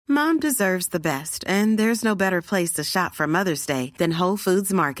Mom deserves the best, and there's no better place to shop for Mother's Day than Whole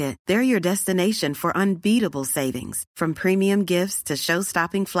Foods Market. They're your destination for unbeatable savings, from premium gifts to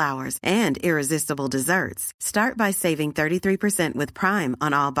show-stopping flowers and irresistible desserts. Start by saving 33% with Prime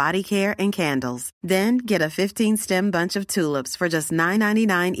on all body care and candles. Then get a 15-stem bunch of tulips for just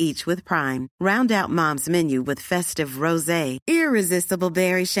 $9.99 each with Prime. Round out Mom's menu with festive rosé, irresistible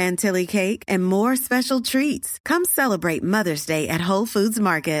berry chantilly cake, and more special treats. Come celebrate Mother's Day at Whole Foods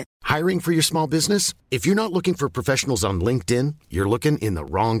Market. Hiring for your small business? If you're not looking for professionals on LinkedIn, you're looking in the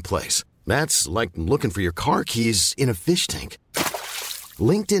wrong place. That's like looking for your car keys in a fish tank.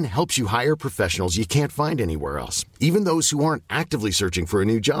 LinkedIn helps you hire professionals you can't find anywhere else, even those who aren't actively searching for a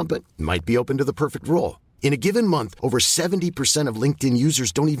new job but might be open to the perfect role. In a given month, over 70% of LinkedIn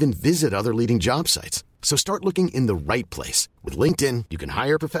users don't even visit other leading job sites. So start looking in the right place. With LinkedIn, you can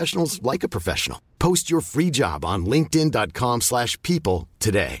hire professionals like a professional. Post your free job on linkedin.com/people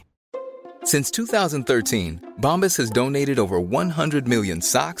today. Since 2013, Bombas has donated over 100 million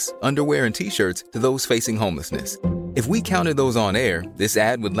socks, underwear, and T-shirts to those facing homelessness. If we counted those on air, this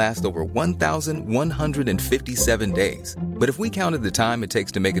ad would last over 1,157 days. But if we counted the time it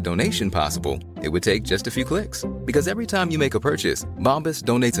takes to make a donation possible, it would take just a few clicks. Because every time you make a purchase, Bombas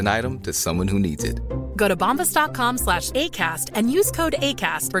donates an item to someone who needs it. Go to bombas.com/ACAST and use code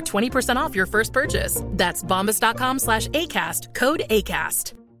ACAST for 20% off your first purchase. That's bombas.com/ACAST, code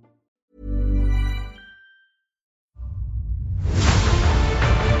ACAST.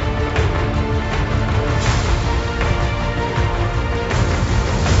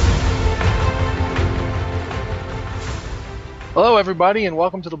 Hello, everybody, and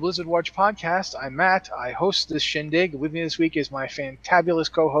welcome to the Blizzard Watch podcast. I'm Matt. I host this shindig. With me this week is my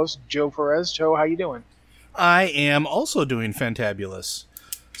fantabulous co-host, Joe Perez. Joe, how you doing? I am also doing fantabulous.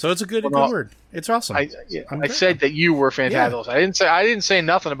 So it's a good word. It's awesome. I said that you were fantabulous. Yeah. I didn't say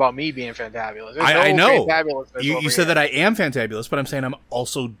nothing about me being fantabulous. I know. You said that I am fantabulous, but I'm saying I'm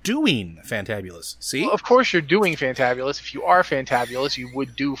also doing fantabulous. See? Well, of course you're doing fantabulous. If you are fantabulous, you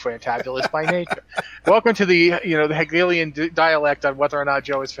would do fantabulous by nature. Welcome to the the Hegelian dialect on whether or not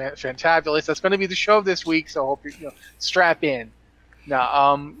Joe is fantabulous. That's going to be the show this week, so I hope you strap in.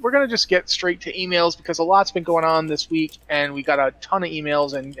 Now, we're going to just get straight to emails because a lot's been going on this week, and we got a ton of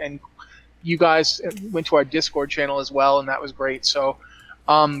emails, and you guys went to our Discord channel as well, and that was great. So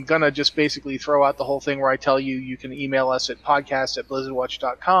I'm going to just basically throw out the whole thing where I tell you can email us at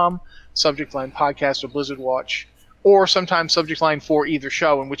podcast@blizzardwatch.com, subject line podcast or blizzardwatch, or sometimes subject line for either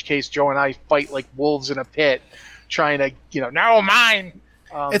show, in which case Joe and I fight like wolves in a pit trying to, no, mine.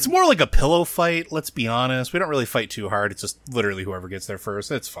 It's more like a pillow fight, let's be honest. We don't really fight too hard. It's just literally whoever gets there first.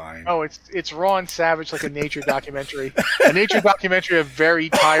 It's fine. Oh, it's raw and savage like a nature documentary. A nature documentary of very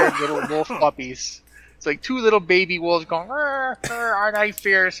tired little wolf puppies. It's like two little baby wolves going, aren't I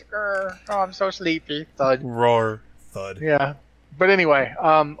fierce? Oh, I'm so sleepy. Thud. Roar. Thud. Yeah. But anyway,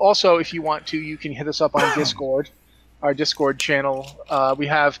 also, if you want to, you can hit us up on Discord, our Discord channel. We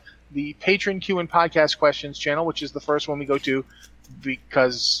have the Patron Q and Podcast Questions channel, which is the first one we go to,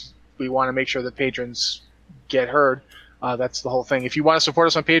 because we want to make sure that patrons get heard. That's the whole thing. If you want to support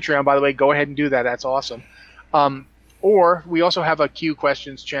us on Patreon, by the way, go ahead and do that. That's awesome. Or we also have a Q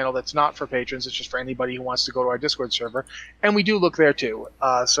Questions channel that's not for patrons. It's just for anybody who wants to go to our Discord server. And we do look there too.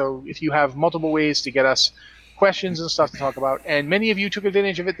 So if you have multiple ways to get us questions and stuff to talk about, and many of you took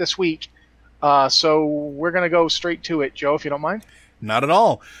advantage of it this week, so we're going to go straight to it. Joe, if you don't mind. Not at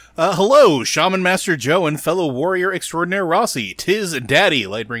all. Hello, Shaman Master Joe and fellow warrior extraordinaire Rossi. 'Tis Daddy,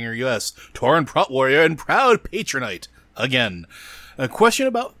 Lightbringer US, Tauren Prot Warrior, and proud Patronite. Again. A question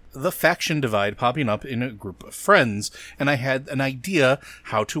about the faction divide popping up in a group of friends, and I had an idea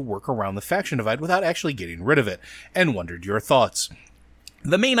how to work around the faction divide without actually getting rid of it, and wondered your thoughts.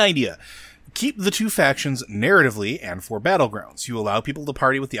 The main idea: keep the two factions narratively and for battlegrounds. You allow people to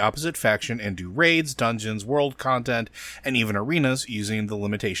party with the opposite faction and do raids, dungeons, world content, and even arenas using the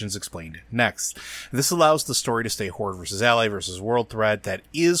limitations explained next. This allows the story to stay Horde versus Ally versus world thread that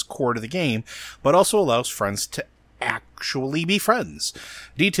is core to the game, but also allows friends to actually be friends.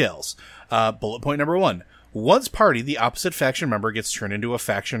 Details. Bullet point number 1. Once party, the opposite faction member gets turned into a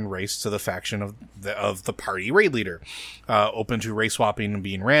faction race to the faction of the party raid leader. Open to race swapping and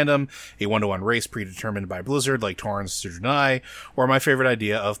being random, a 1-to-1 race predetermined by Blizzard like Tauren's to deny, or my favorite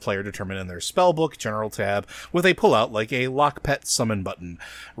idea of player determined in their spellbook general tab with a pullout like a lockpet summon button.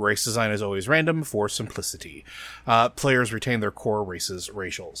 Race design is always random for simplicity. Players retain their core races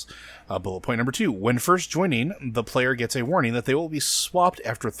racials. Bullet point number 2. When first joining, the player gets a warning that they will be swapped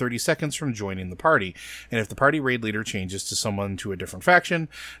after 30 seconds from joining the party, and if the party raid leader changes to someone to a different faction,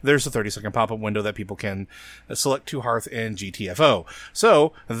 there's a 30-second pop-up window that people can select to Hearth and GTFO.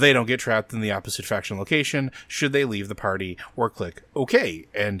 So they don't get trapped in the opposite faction location should they leave the party, or click OK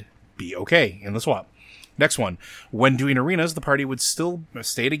and be OK in the swap. Next one. When doing arenas, the party would still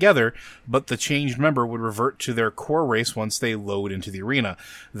stay together, but the changed member would revert to their core race once they load into the arena.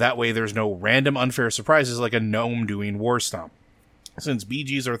 That way there's no random unfair surprises like a gnome doing War Stomp. Since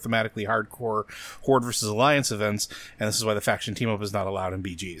BGs are thematically hardcore Horde versus Alliance events, and this is why the faction team-up is not allowed in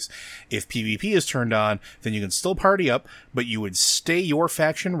BGs. If PvP is turned on, then you can still party up, but you would stay your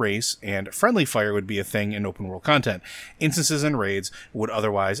faction race, and friendly fire would be a thing in open-world content. Instances and raids would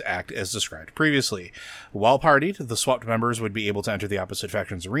otherwise act as described previously. While partied, the swapped members would be able to enter the opposite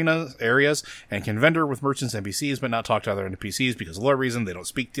faction's arena areas, and can vendor with merchants and NPCs, but not talk to other NPCs because of lore reason, they don't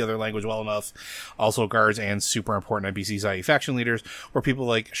speak the other language well enough. Also, guards and super important NPCs, i.e. faction leaders, or people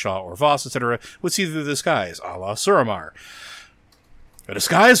like Shaw or Voss, etc., would see through the disguise, a la Suramar. A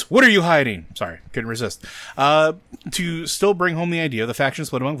disguise? What are you hiding? Sorry, couldn't resist. To still bring home the idea of the faction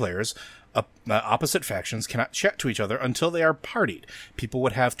split among players, opposite factions cannot chat to each other until they are partied. People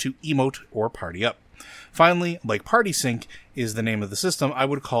would have to emote or party up. Finally, like Party Sync is the name of the system, I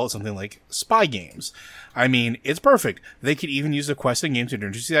would call it something like Spy Games. I mean, it's perfect. They could even use a quest in game to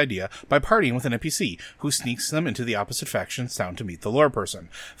introduce the idea by partying with an NPC, who sneaks them into the opposite faction's town to meet the lore person.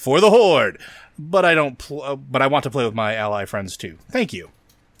 For the Horde! But I want to play with my ally friends too. Thank you.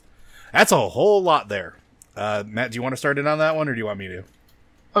 That's a whole lot there. Matt, do you want to start in on that one, or do you want me to?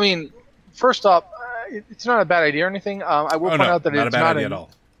 I mean, first off, it's not a bad idea or anything. I will point out that it's not at all.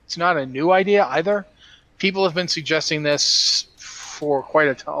 It's not a new idea either. People have been suggesting this for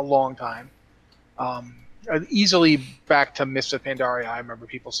quite a long time. Easily back to Mists of Pandaria, I remember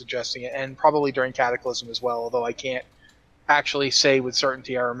people suggesting it, and probably during Cataclysm as well, although I can't actually say with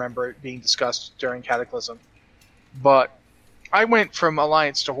certainty I remember it being discussed during Cataclysm. But I went from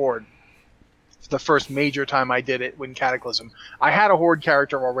Alliance to Horde the first major time I did it when Cataclysm. I had a Horde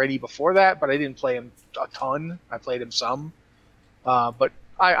character already before that, but I didn't play him a ton. I played him some. But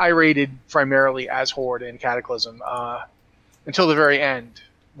I raided primarily as Horde in Cataclysm until the very end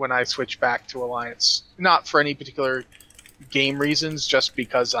when I switched back to Alliance. Not for any particular game reasons, just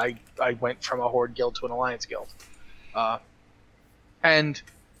because I went from a Horde guild to an Alliance guild. And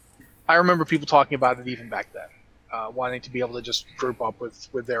I remember people talking about it even back then, wanting to be able to just group up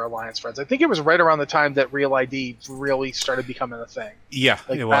with their Alliance friends. I think it was right around the time that Real ID really started becoming a thing. Yeah,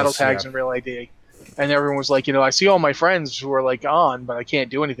 like battle tags and Real ID. And everyone was like, I see all my friends who are like on, but I can't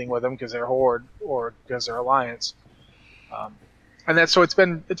do anything with them because they're Horde or because they're Alliance. And that's so it's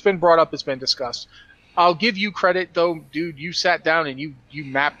been brought up, it's been discussed. I'll give you credit though, dude. You sat down and you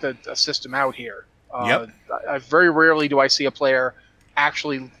mapped a system out here. Yep. I very rarely do I see a player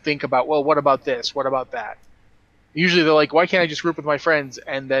actually think about, well, what about this? What about that? Usually they're like, why can't I just group with my friends?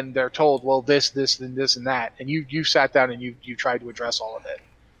 And then they're told, well, this, and this, and that. And you sat down and you tried to address all of it.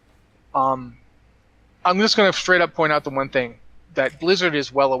 I'm just going to straight up point out the one thing, that Blizzard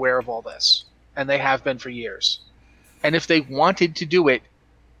is well aware of all this, and they have been for years. And if they wanted to do it,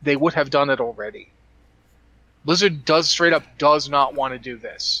 they would have done it already. Blizzard straight up does not want to do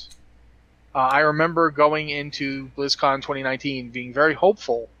this. I remember going into BlizzCon 2019 being very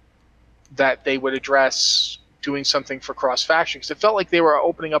hopeful that they would address doing something for cross-faction, because it felt like they were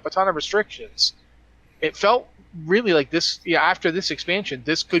opening up a ton of restrictions. It felt really like this, after this expansion,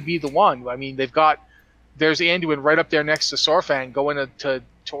 this could be the one. I mean, there's Anduin right up there next to Saurfang going to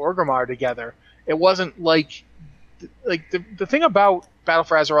Orgrimmar together. It wasn't like the thing about Battle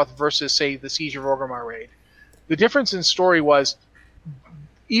for Azeroth versus, say, the Siege of Orgrimmar raid. The difference in story was,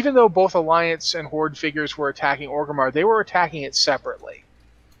 even though both Alliance and Horde figures were attacking Orgrimmar, they were attacking it separately.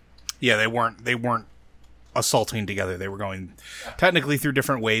 Yeah, they weren't assaulting together. They were going technically through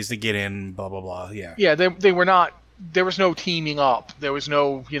different ways to get in, blah, blah, blah. Yeah. Yeah, they were not. There was no teaming up. There was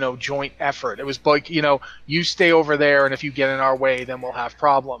no, joint effort. It was like, you stay over there, and if you get in our way, then we'll have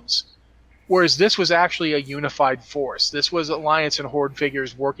problems. Whereas this was actually a unified force. This was Alliance and Horde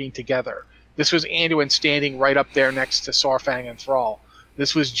figures working together. This was Anduin standing right up there next to Saurfang and Thrall.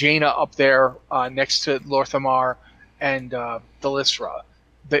 This was Jaina up there next to Lorthamar and Delisra.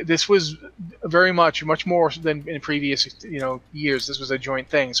 This was very much more than in previous years. This was a joint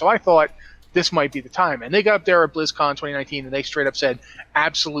thing. So I thought this might be the time. And they got up there at BlizzCon 2019 and they straight up said,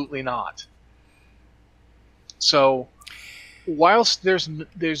 absolutely not. So whilst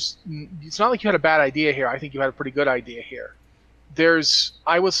it's not like you had a bad idea here. I think you had a pretty good idea here.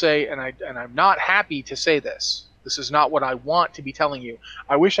 I will say, and I'm not happy to say this. This is not what I want to be telling you.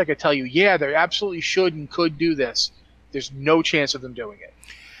 I wish I could tell you, yeah, they absolutely should and could do this. There's no chance of them doing it.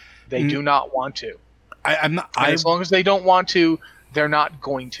 They do not want to. I'm not. As long as they don't want to, they're not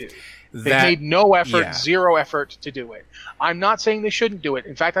going to. They made no effort, zero effort to do it. I'm not saying they shouldn't do it.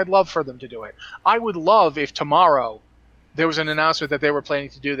 In fact, I'd love for them to do it. I would love if tomorrow there was an announcement that they were planning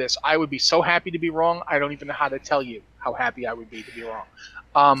to do this. I would be so happy to be wrong. I don't even know how to tell you how happy I would be to be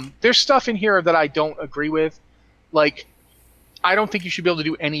wrong. There's stuff in here that I don't agree with. Like, I don't think you should be able to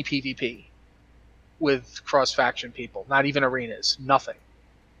do any PvP with cross-faction people. Not even arenas. Nothing.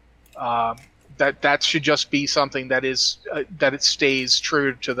 That should just be something that is that it stays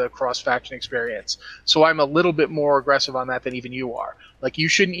true to the cross-faction experience. So I'm a little bit more aggressive on that than even you are. Like, you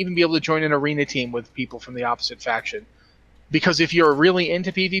shouldn't even be able to join an arena team with people from the opposite faction. Because if you're really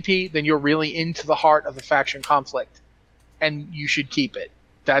into PvP, then you're really into the heart of the faction conflict. And you should keep it.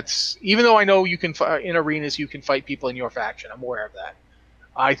 That's, even though I know you can, in arenas, you can fight people in your faction. I'm aware of that.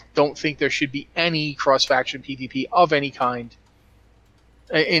 I don't think there should be any cross-faction PvP of any kind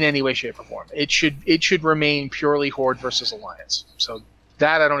in any way, shape, or form. It should remain purely Horde versus Alliance. So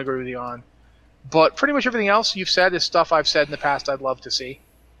that I don't agree with you on. But pretty much everything else you've said is stuff I've said in the past I'd love to see.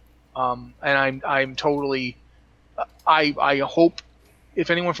 And I'm totally... I hope if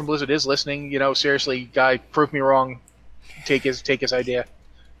anyone from Blizzard is listening, seriously, guy, prove me wrong. Take his idea.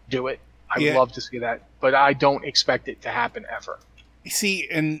 Do it. I would love to see that. But I don't expect it to happen ever. See,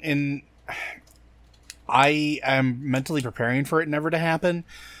 and I am mentally preparing for it never to happen,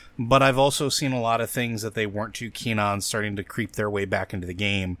 but I've also seen a lot of things that they weren't too keen on starting to creep their way back into the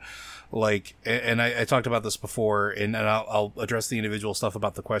game. Like, and I talked about this before, and I'll address the individual stuff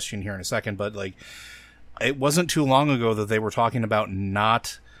about the question here in a second, but like, it wasn't too long ago that they were talking about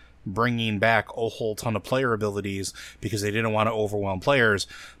not bringing back a whole ton of player abilities because they didn't want to overwhelm players.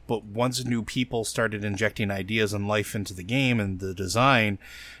 But once new people started injecting ideas and life into the game and the design,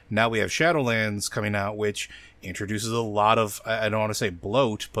 now we have Shadowlands coming out, which introduces a lot of, I don't want to say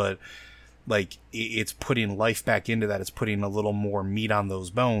bloat, but like, it's putting life back into that. It's putting a little more meat on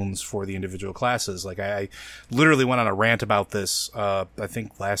those bones for the individual classes. Like, I literally went on a rant about this, I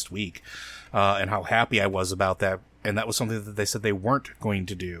think last week, and how happy I was about that. And that was something that they said they weren't going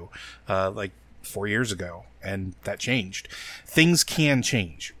to do, like 4 years ago. And that changed. Things can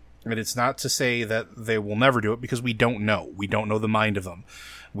change. And it's not to say that they will never do it, because we don't know. We don't know the mind of them.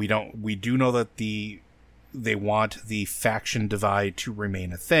 We do know that they want the faction divide to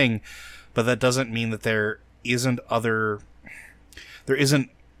remain a thing, but that doesn't mean that there isn't a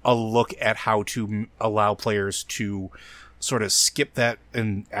look at how to allow players to sort of skip that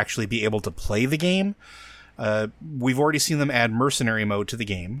and actually be able to play the game. We've already seen them add mercenary mode to the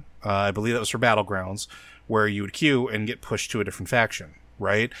game. I believe that was for Battlegrounds, where you would queue and get pushed to a different faction,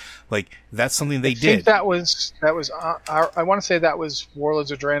 right? Like, that's something they did. I think that was. I want to say that was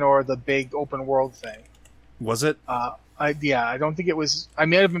Warlords of Draenor, the big open world thing. Was it? I don't think it was. I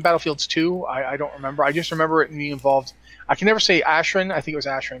may have been Battlefields 2. I don't remember. I just remember it being involved. I can never say Ashran. I think it was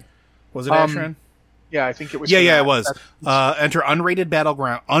Ashran. Was it Ashran? Yeah, I think it was. Yeah, it was. Enter unrated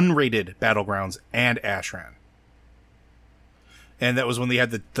Battlegrounds, and Ashran. And that was when they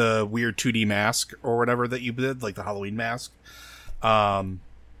had the weird 2D mask or whatever that you did, like the Halloween mask.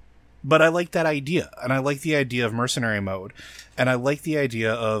 But I like that idea, and I like the idea of mercenary mode, and I like the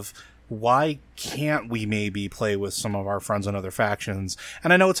idea of, why can't we maybe play with some of our friends on other factions?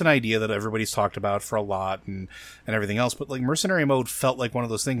 And I know it's an idea that everybody's talked about for a lot and everything else, but like, mercenary mode felt like one of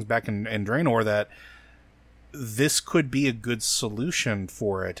those things back in Draenor that this could be a good solution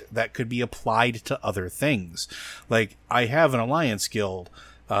for it that could be applied to other things. Like, I have an Alliance guild,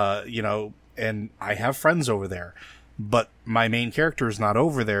 and I have friends over there, but my main character is not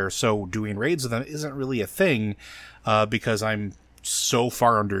over there, so doing raids with them isn't really a thing, because I'm so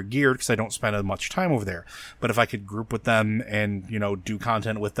far under geared because I don't spend as much time over there. But if I could group with them and, do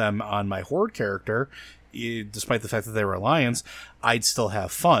content with them on my Horde character, despite the fact that they were Alliance, I'd still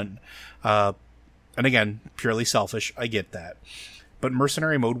have fun. And again, purely selfish, I get that. But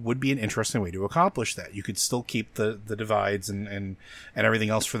mercenary mode would be an interesting way to accomplish that. You could still keep the divides and everything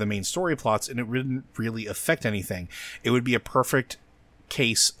else for the main story plots, and it wouldn't really affect anything. It would be a perfect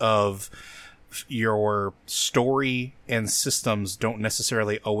case of your story and systems don't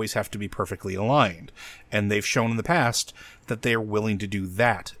necessarily always have to be perfectly aligned. And they've shown in the past that they are willing to do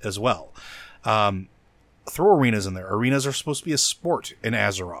that as well. Throw arenas in there. Arenas are supposed to be a sport in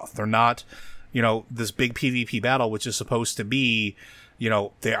Azeroth. They're not, this big PvP battle, which is supposed to be,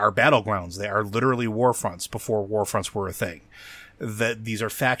 they are battlegrounds. They are literally war fronts before war fronts were a thing. That these are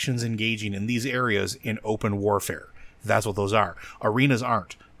factions engaging in these areas in open warfare. That's what those are. Arenas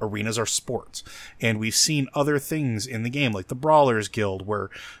aren't. Arenas are sports. And we've seen other things in the game, like the Brawlers Guild,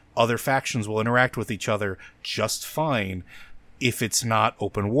 where other factions will interact with each other just fine if it's not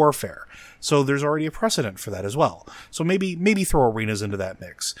open warfare. So there's already a precedent for that as well. So maybe throw arenas into that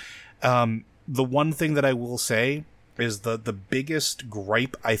mix. The one thing that I will say is the biggest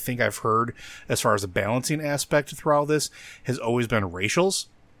gripe I think I've heard as far as the balancing aspect through all this has always been racials.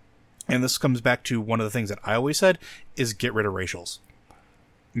 And this comes back to one of the things that I always said is get rid of racials.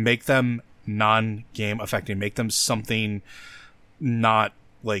 Make them non-game affecting. Make them something not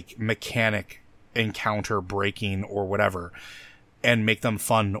like mechanic encounter breaking or whatever, and make them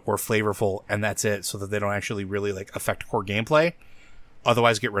fun or flavorful, and that's it, so that they don't actually really like affect core gameplay.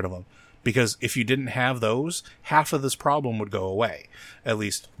 Otherwise, get rid of them. Because if you didn't have those, half of this problem would go away. At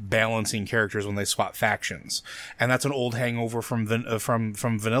least balancing characters when they swap factions. And that's an old hangover from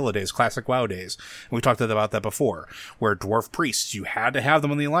vanilla days, classic WoW days. And we talked about that before, where dwarf priests, you had to have them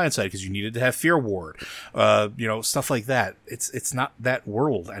on the Alliance side because you needed to have Fear Ward. Stuff like that. It's not that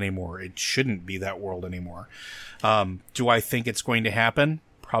world anymore. It shouldn't be that world anymore. Do I think it's going to happen?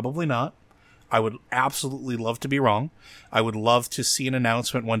 Probably not. I would absolutely love to be wrong. I would love to see an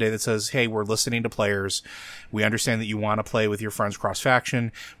announcement one day that says, hey, we're listening to players. We understand that you want to play with your friends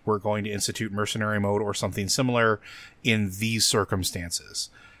cross-faction. We're going to institute mercenary mode or something similar in these circumstances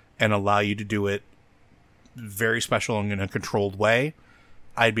and allow you to do it very special and in a controlled way.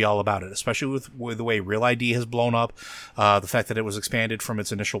 I'd be all about it, especially with the way Real ID has blown up, the fact that it was expanded from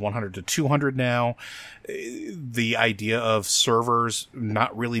its initial 100 to 200 now, the idea of servers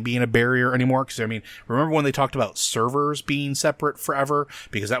not really being a barrier anymore. Because, I mean, remember when they talked about servers being separate forever?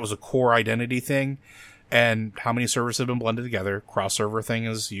 Because that was a core identity thing. And how many servers have been blended together? Cross-server thing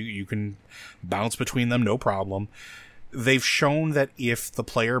is you can bounce between them, no problem. They've shown that if the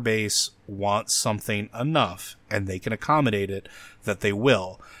player base wants something enough and they can accommodate it, that they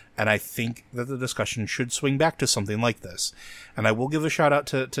will. And I think that the discussion should swing back to something like this. And I will give a shout out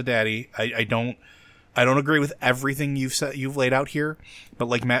to Daddy. I don't agree with everything you've laid out here, but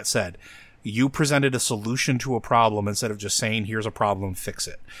like Matt said, you presented a solution to a problem instead of just saying, here's a problem, fix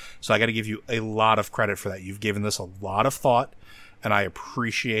it. So I got to give you a lot of credit for that. You've given this a lot of thought, and I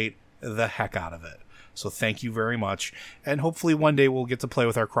appreciate the heck out of it. So thank you very much. And hopefully one day we'll get to play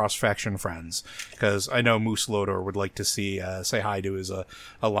with our cross-faction friends. Because I know Moose Lodor would like to say hi to his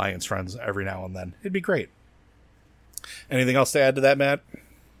Alliance friends every now and then. It'd be great. Anything else to add to that, Matt?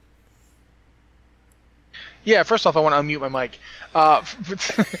 Yeah, first off, I want to unmute my mic.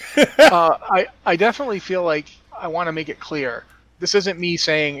 I definitely feel like I want to make it clear. This isn't me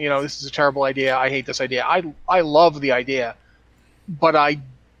saying, this is a terrible idea. I hate this idea. I love the idea. But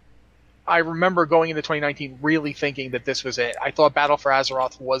I remember going into 2019 really thinking that this was it. I thought Battle for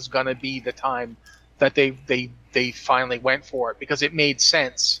Azeroth was going to be the time that they finally went for it because it made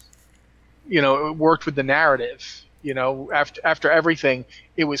sense. It worked with the narrative. After everything,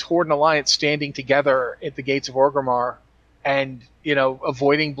 it was Horde and Alliance standing together at the gates of Orgrimmar and,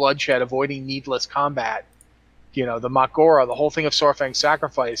 avoiding bloodshed, avoiding needless combat. The Mak'gora, the whole thing of Sorfang's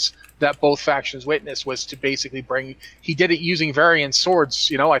sacrifice that both factions witnessed was to basically he did it using Varian swords.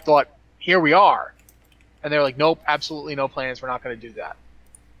 I thought, here we are. And they're like, nope, absolutely no plans. We're not going to do that.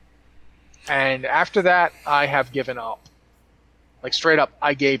 And after that, I have given up. Like, straight up,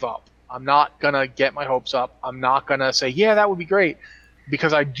 I gave up. I'm not going to get my hopes up. I'm not going to say, yeah, that would be great.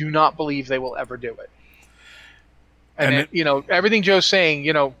 Because I do not believe they will ever do it. And everything Joe's saying,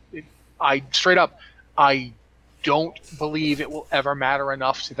 I don't believe it will ever matter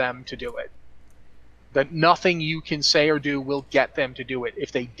enough to them to do it. That nothing you can say or do will get them to do it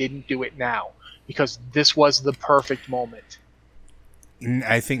if they didn't do it now. Because this was the perfect moment.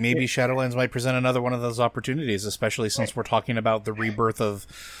 I think maybe Shadowlands might present another one of those opportunities, especially since we're talking about the rebirth of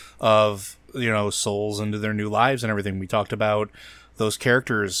souls into their new lives and everything. We talked about those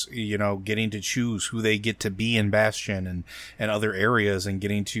characters, getting to choose who they get to be in Bastion and other areas, and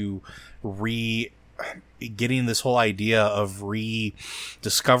getting to getting this whole idea of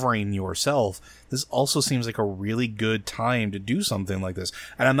rediscovering yourself. This also seems like a really good time to do something like this.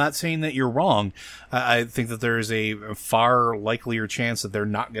 And I'm not saying that you're wrong. I think that there is a far likelier chance that they're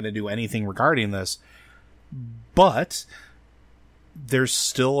not going to do anything regarding this. But there's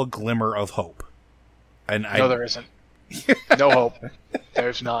still a glimmer of hope. No, there isn't. No hope.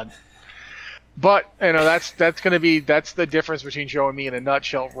 There's none. But that's the difference between Joe and me in a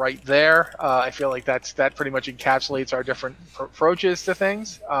nutshell right there. I feel like that pretty much encapsulates our different approaches to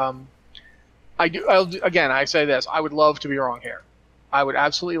things. I say this: I would love to be wrong here. I would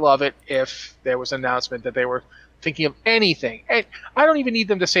absolutely love it if there was an announcement that they were thinking of anything. And I don't even need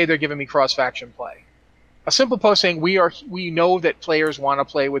them to say they're giving me cross-faction play. A simple post saying we know that players want to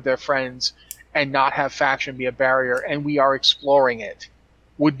play with their friends and not have faction be a barrier, and we are exploring it,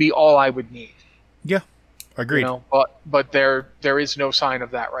 would be all I would need. Yeah. Agreed. But there is no sign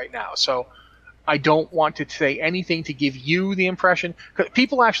of that right now. So I don't want to say anything to give you the impression. 'Cause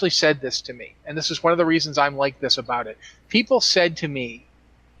people actually said this to me, and this is one of the reasons I'm like this about it. People said to me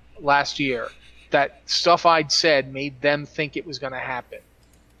last year that stuff I'd said made them think it was going to happen.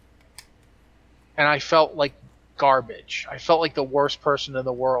 And I felt like garbage. I felt like the worst person in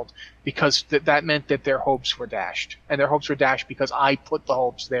the world because that meant that their hopes were dashed. And their hopes were dashed because I put the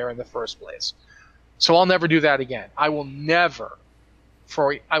hopes there in the first place. So I'll never do that again. I will never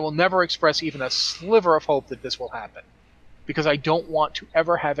express even a sliver of hope that this will happen. Because I don't want to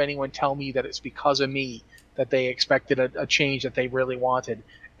ever have anyone tell me that it's because of me that they expected a change that they really wanted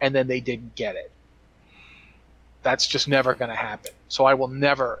and then they didn't get it. That's just never going to happen. So I will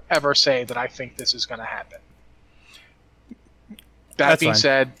never, ever say that I think this is going to happen. That being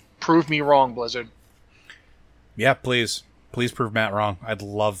said, prove me wrong, Blizzard. Yeah, please. Please prove Matt wrong. I'd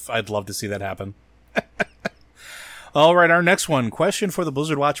love to see that happen. All right, our next one. Question for the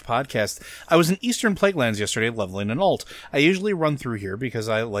Blizzard Watch podcast. I was in Eastern Plaguelands yesterday leveling an alt. I usually run through here because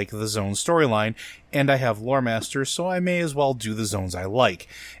I like the zone storyline, and I have Lore Master, so I may as well do the zones I like.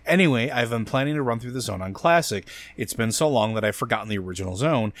 Anyway, I've been planning to run through the zone on Classic. It's been so long that I've forgotten the original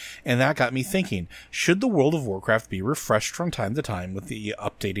zone, and that got me thinking, should the World of Warcraft be refreshed from time to time with the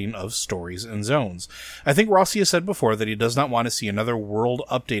updating of stories and zones? I think Rossi has said before that he does not want to see another world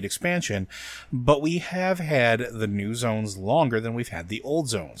update expansion, but we have had the new zones longer than we've had the old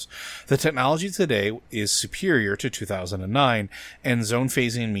zones. The technology today is superior to 2009, and zone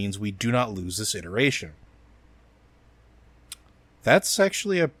phasing means we do not lose this iteration. That's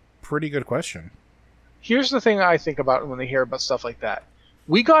actually a pretty good question. Here's the thing I think about when I hear about stuff like that.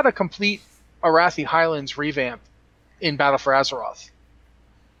 We got a complete Arathi Highlands revamp in Battle for Azeroth.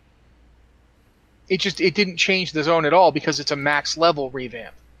 It didn't change the zone at all because it's a max level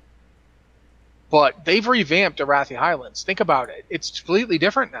revamp. But they've revamped Arathi Highlands. Think about it. It's completely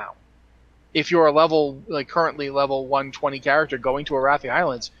different now. If you're a currently level 120 character going to Arathi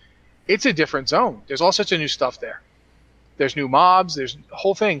Highlands, it's a different zone. There's all sorts of new stuff there. There's new mobs. There's the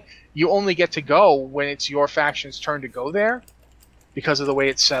whole thing. You only get to go when it's your faction's turn to go there because of the way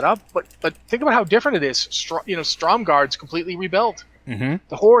it's set up. But think about how different it is. Stromgarde's completely rebuilt. Mm-hmm.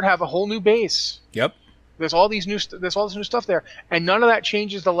 The Horde have a whole new base. Yep. There's all this new stuff there, and none of that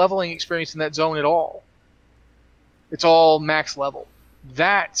changes the leveling experience in that zone at all. It's all max level.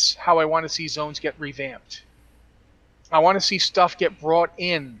 That's how I want to see zones get revamped. I want to see stuff get brought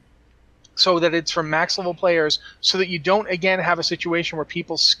in so that it's from max level players, so that you don't again have a situation where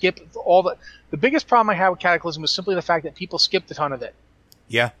people skip all the biggest problem I have with Cataclysm was simply the fact that people skipped a ton of it.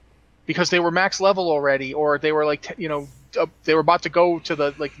 Yeah. Because they were max level already, or they were they were about to go to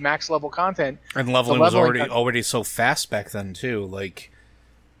the max level content. And leveling was already so fast back then too.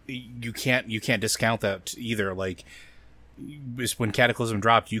 You can't discount that either. When Cataclysm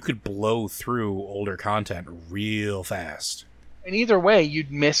dropped, you could blow through older content real fast. And either way,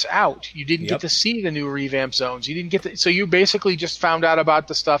 you'd miss out. You didn't get to see the new revamp zones. You didn't get to, so you basically just found out about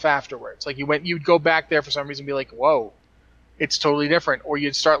the stuff afterwards. You'd go back there for some reason and be like, whoa, it's totally different. Or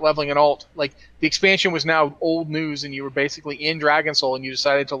you'd start leveling an alt. The expansion was now old news and you were basically in Dragon Soul and you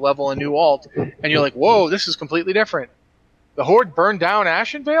decided to level a new alt. And you're like, whoa, this is completely different. The Horde burned down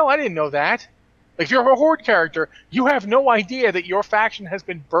Ashenvale? I didn't know that. If you're a Horde character, you have no idea that your faction has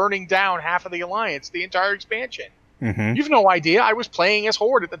been burning down half of the Alliance, the entire expansion. Mm-hmm. You've no idea. I was playing as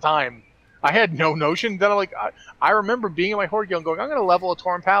Horde at the time. I had no notion. Then I remember being in my Horde guild and going, I'm going to level a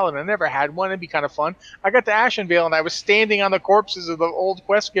Tauren Paladin. I never had one. It'd be kind of fun. I got to Ashenvale and I was standing on the corpses of the old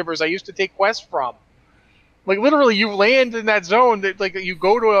quest givers I used to take quests from. Literally, you land in that zone that you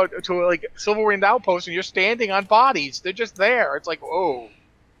go to a Silverwind outpost and you're standing on bodies. They're just there. It's like, whoa.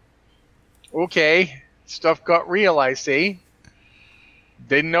 Okay, stuff got real, I see.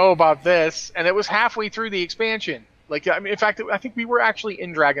 Didn't know about this. And it was halfway through the expansion. In fact, I think we were actually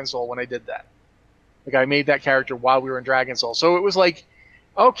in Dragon Soul when I did that. I made that character while we were in Dragon Soul. So it was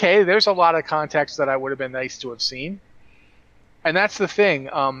okay, there's a lot of context that I would have been nice to have seen. And that's the thing.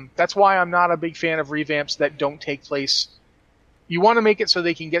 That's why I'm not a big fan of revamps that don't take place. You want to make it so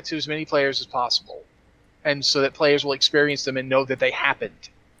they can get to as many players as possible. And so that players will experience them and know that they happened.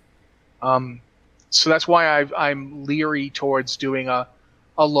 So that's why I'm leery towards doing a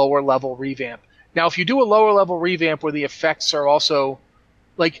lower level revamp. Now, if you do a lower level revamp where the effects are also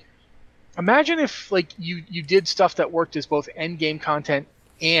imagine if you did stuff that worked as both end game content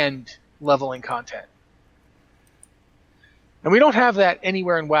and leveling content. And we don't have that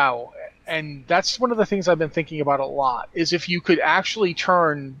anywhere in WoW. And that's one of the things I've been thinking about a lot, is if you could actually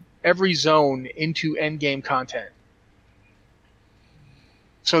turn every zone into end game content.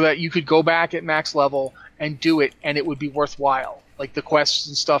 So that you could go back at max level and do it, and it would be worthwhile. Like the quests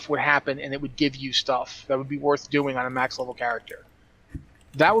and stuff would happen, and it would give you stuff that would be worth doing on a max level character.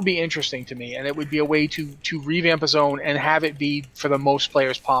 That would be interesting to me, and it would be a way to revamp a zone and have it be for the most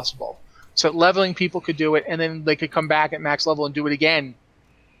players possible. So that leveling people could do it, and then they could come back at max level and do it again,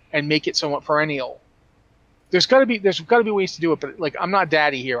 and make it somewhat perennial. There's got to be ways to do it, but like I'm not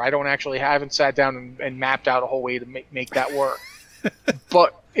daddy here. I haven't sat down and mapped out a whole way to make that work.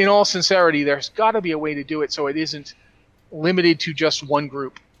 But in all sincerity, there's got to be a way to do it so it isn't limited to just one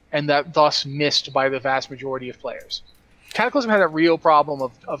group, and that thus missed by the vast majority of players. Cataclysm had a real problem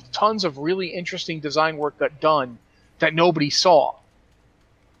of tons of really interesting design work got done that nobody saw.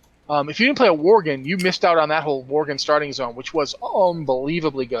 If you didn't play a Worgen, you missed out on that whole Worgen starting zone, which was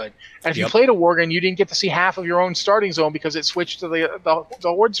unbelievably good. And if you played a Worgen, you didn't get to see half of your own starting zone because it switched to the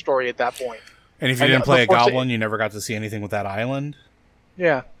Horde story at that point. And if you didn't play a Goblin, you never got to see anything with that island?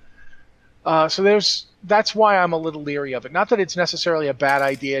 Yeah. So that's why I'm a little leery of it. Not that it's necessarily a bad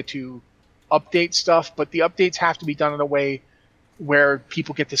idea to update stuff, but the updates have to be done in a way where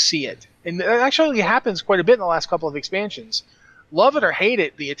people get to see it. And it actually happens quite a bit in the last couple of expansions. Love it or hate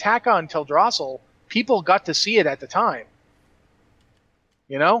it, the attack on Teldrassil, people got to see it at the time.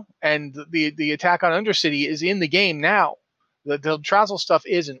 You know? And the attack on Undercity is in the game now. The Teldrassil stuff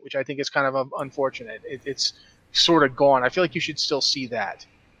isn't, which I think is kind of unfortunate. It's sort of gone. I feel like you should still see that.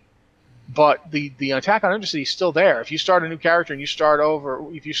 But the attack on Undercity is still there. If you start a new character and you start over,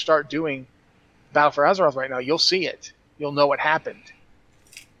 if you start doing Battle for Azeroth right now, you'll see it. You'll know what happened.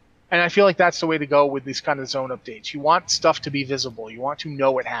 And I feel like that's the way to go with these kind of zone updates. You want stuff to be visible. You want to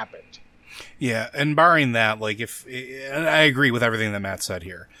know what happened. Yeah, and barring that, like and I agree with everything that Matt said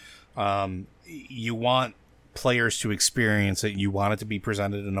here. You want players to experience it. You want it to be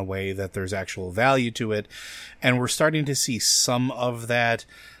presented in a way that there's actual value to it. And we're starting to see some of that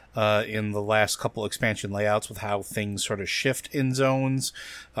in the last couple expansion layouts with how things sort of shift in zones.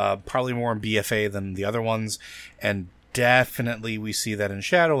 Probably more in BFA than the other ones. And definitely we see that in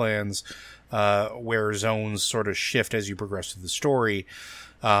Shadowlands, where zones sort of shift as you progress through the story.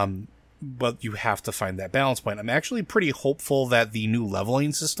 But you have to find that balance point. I'm actually pretty hopeful that the new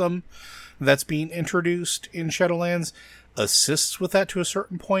leveling system that's being introduced in Shadowlands assists with that to a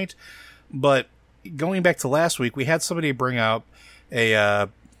certain point. But going back to last week, we had somebody bring up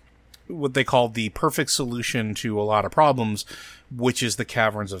what they called the perfect solution to a lot of problems, which is the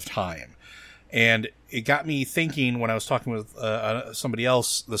Caverns of Time. And it got me thinking when I was talking with somebody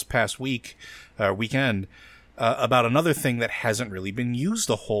else this past weekend, about another thing that hasn't really been used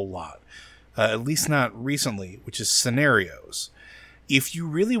a whole lot, at least not recently, which is scenarios. If you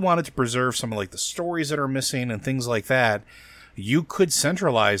really wanted to preserve some of like the stories that are missing and things like that, you could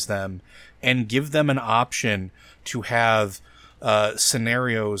centralize them and give them an option to have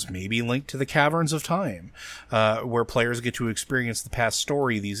scenarios maybe linked to the Caverns of Time, where players get to experience the past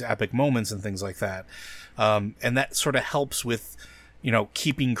story, these epic moments and things like that. And that sort of helps with,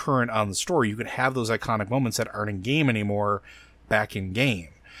 keeping current on the story. You could have those iconic moments that aren't in game anymore back in game.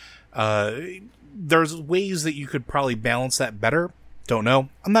 There's ways that you could probably balance that better. Don't know.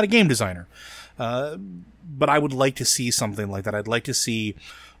 I'm not a game designer. But I would like to see something like that. I'd like to see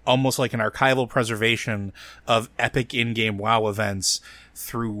almost like an archival preservation of epic in-game WoW events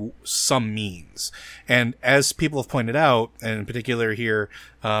through some means. And as people have pointed out, and in particular here,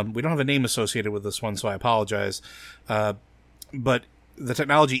 we don't have a name associated with this one, so I apologize. But the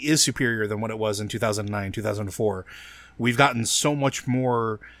technology is superior than what it was in 2009, 2004. We've gotten so much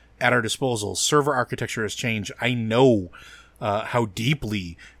more at our disposal. Server architecture has changed. I know how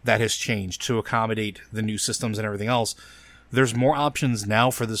deeply that has changed to accommodate the new systems and everything else. There's more options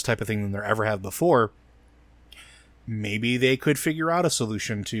now for this type of thing than there ever have before. Maybe they could figure out a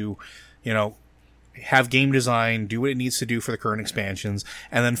solution to, have game design do what it needs to do for the current expansions,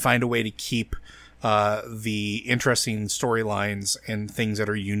 and then find a way to keep the interesting storylines and things that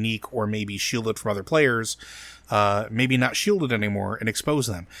are unique or maybe shielded from other players, maybe not shielded anymore, and expose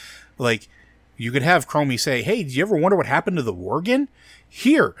them. Like, you could have Chromie say, hey, do you ever wonder what happened to the Worgen?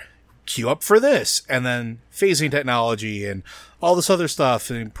 Here, queue up for this, and then phasing technology and all this other stuff,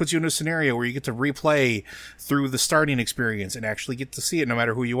 and it puts you in a scenario where you get to replay through the starting experience and actually get to see it no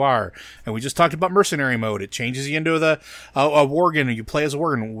matter who you are. And we just talked about mercenary mode. It changes you into a Worgen, and you play as a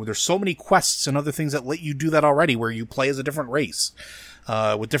Worgen. There's so many quests and other things that let you do that already, where you play as a different race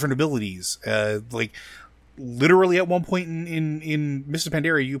with different abilities. Like, literally at one point in Mr.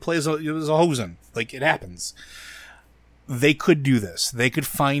 Pandaria, you play as a Hosen. Like, it happens. They could do this. They could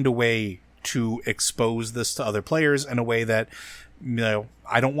find a way to expose this to other players in a way that,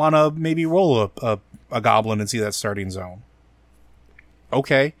 I don't want to maybe roll a goblin and see that starting zone.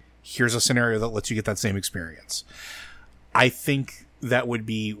 Okay, Here's a scenario that lets you get that same experience. I think that would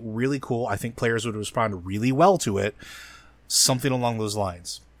be really cool. I think players would respond really well to it. Something along those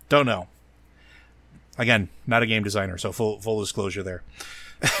lines. Don't know. Again, not a game designer, so full disclosure there.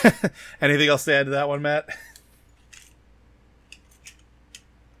 Anything else to add to that one, Matt?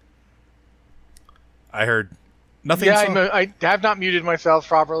 I heard nothing. Yeah, I have not muted myself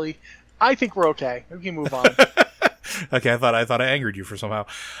properly. I think we're okay. We can move on. Okay, I thought I angered you for somehow.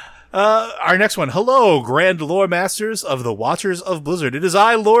 Our next one. Hello, Grand Lore Masters of the Watchers of Blizzard. It is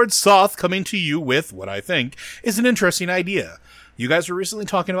I, Lord Soth, coming to you with what I think is an interesting idea. You guys were recently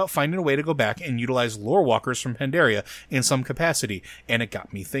talking about finding a way to go back and utilize lore walkers from Pandaria in some capacity, and it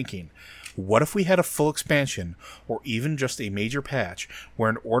got me thinking. What if we had a full expansion, or even just a major patch, where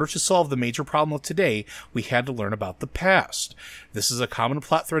in order to solve the major problem of today, we had to learn about the past? This is a common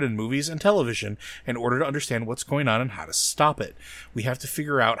plot thread in movies and television. In order to understand what's going on and how to stop it, we have to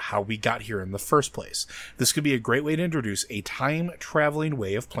figure out how we got here in the first place. This could be a great way to introduce a time-traveling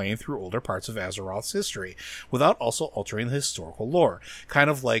way of playing through older parts of Azeroth's history, without also altering the historical lore. Kind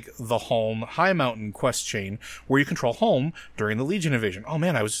of like the Hulm High Mountain quest chain, where you control Hulm during the Legion invasion. Oh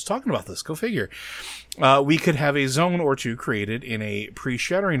man, I was just talking about this. Go figure. We could have a zone or two created in a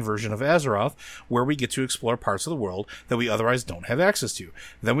pre-shattering version of Azeroth where we get to explore parts of the world that we otherwise don't have access to.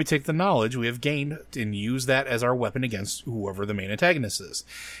 Then we take the knowledge we have gained and use that as our weapon against whoever the main antagonist is.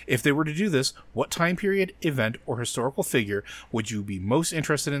 If they were to do this, what time period, event, or historical figure would you be most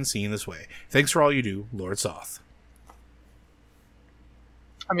interested in seeing this way? Thanks for all you do, Lord Soth.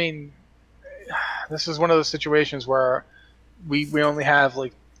 I mean, this is one of those situations where we only have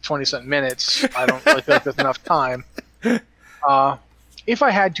like 20-something minutes. I don't really feel like there's enough time. If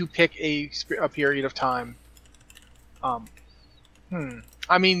I had to pick a period of time, I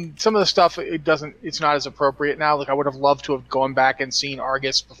mean, some of the stuff it's not as appropriate now. Like I would have loved to have gone back and seen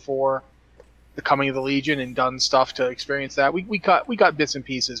Argus before the coming of the Legion and done stuff to experience that. We got bits and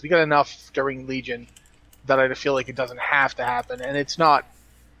pieces. We got enough during Legion that I feel like it doesn't have to happen, and it's not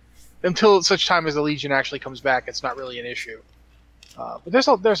until such time as the Legion actually comes back. It's not really an issue. But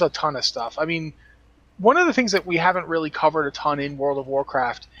there's a ton of stuff. I mean, one of the things that we haven't really covered a ton in World of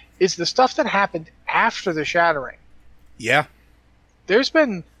Warcraft is the stuff that happened after the Shattering. Yeah. There's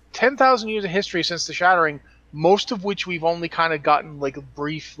been 10,000 years of history since the Shattering, most of which we've only kind of gotten like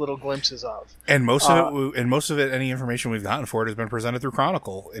brief little glimpses of. And most of it, any information we've gotten for it has been presented through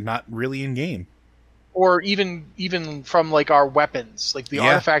Chronicle and not really in game. Or even from like our weapons, like the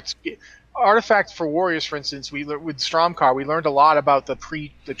artifacts for warriors, for instance. With Stromkar, we learned a lot about the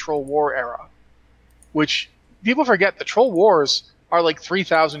Troll War era, which people forget. The Troll Wars are like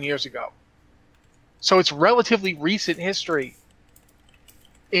 3,000 years ago, so it's relatively recent history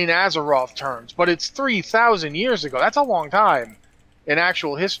in Azeroth terms, but it's 3,000 years ago. That's a long time in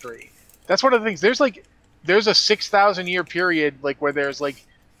actual history. That's one of the things. There's a 6,000 year period like where there's like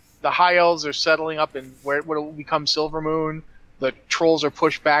the High Elves are settling up in where what will become Silvermoon. The trolls are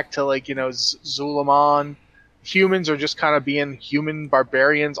pushed back to Zulaman. Humans are just kind of being human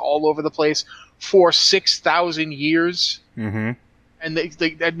barbarians all over the place for 6,000 years. Mm-hmm. And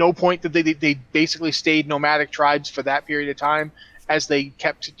they at no point did they basically stayed nomadic tribes for that period of time as they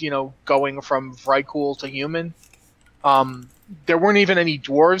kept going from Vrykul to human. There weren't even any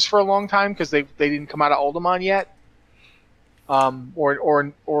dwarves for a long time because they didn't come out of Uldaman yet.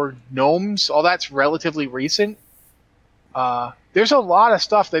 Or gnomes. All that's relatively recent. There's a lot of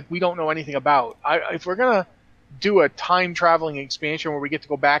stuff that we don't know anything about. If we're going to do a time-traveling expansion where we get to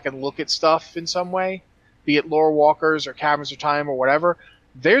go back and look at stuff in some way, be it lore walkers or caverns of time or whatever,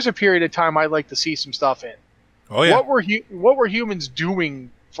 there's a period of time I'd like to see some stuff in. Oh, yeah. What were humans doing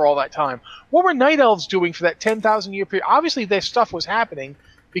for all that time? What were Night Elves doing for that 10,000 year period? Obviously, this stuff was happening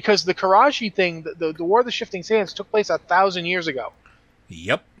because the Karaji thing, the War of the Shifting Sands, took place 1,000 years ago.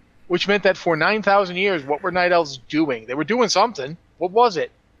 Yep. Which meant that for 9,000 years, what were Night Elves doing? They were doing something. What was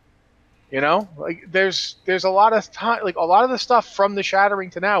it? There's a lot of time, a lot of the stuff from the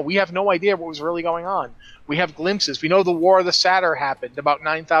Shattering to now, we have no idea what was really going on. We have glimpses. We know the War of the Satyr happened about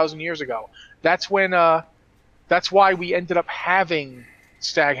 9,000 years ago. That's when, that's why we ended up having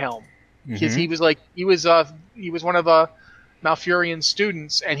Staghelm, because he was one of Malfurion's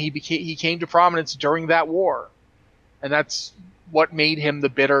students, and he came to prominence during that war, and that's what made him the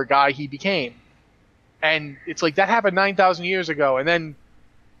bitter guy he became. And it's like that happened 9,000 years ago, and then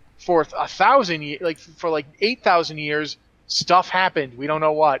for 1,000 years, for 8,000 years, stuff happened. We don't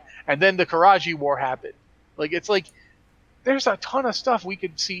know what, and then the Karaji War happened. There's a ton of stuff we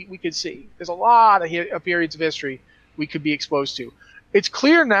could see. There's a lot of periods of history we could be exposed to. It's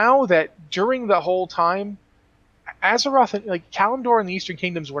clear now that during the whole time, Azeroth, like Kalimdor and the Eastern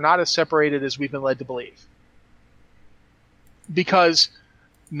Kingdoms, were not as separated as we've been led to believe. Because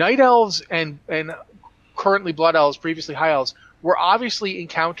Night Elves and currently Blood Elves, previously High Elves, were obviously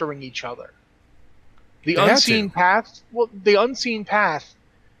encountering each other. The unseen path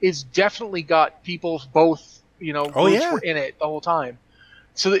is definitely got people both, groups were in it the whole time.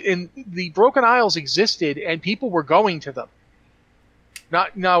 So the Broken Isles existed, and people were going to them.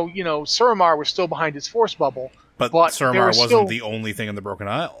 Suramar was still behind its force bubble. But Suramar wasn't the only thing in the Broken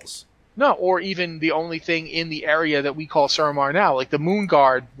Isles. No, or even the only thing in the area that we call Suramar now. Like the Moon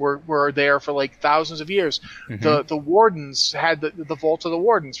Guard were there for like thousands of years. Mm-hmm. The Wardens had the Vault of the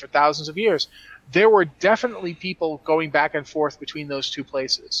Wardens for thousands of years. There were definitely people going back and forth between those two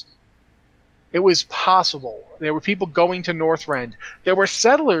places. It was possible. There were people going to Northrend. There were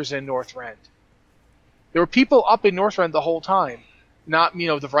settlers in Northrend. There were people up in Northrend the whole time. Not, the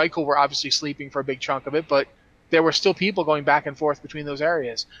Vrykul were obviously sleeping for a big chunk of it, but there were still people going back and forth between those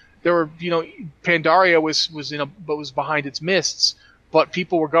areas. There were, Pandaria was behind its mists, but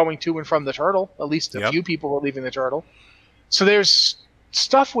people were going to and from the Turtle. At least a few people were leaving the Turtle. So there's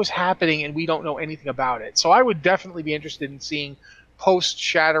stuff was happening, and we don't know anything about it. So I would definitely be interested in seeing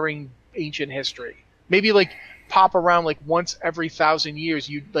post-shattering ancient history. Maybe like pop around like once every 1,000 years.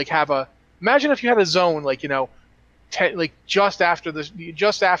 You'd like have imagine if you had a zone like just after the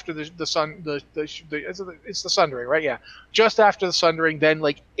sun it's the Sundering, right? Yeah, just after the Sundering, then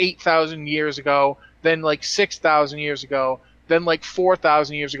like 8,000 years ago, then like 6,000 years ago, then like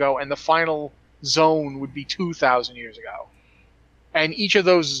 4,000 years ago, and the final zone would be 2,000 years ago. And each of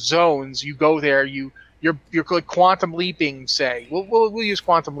those zones, you go there, you're like quantum leaping. Say, we'll use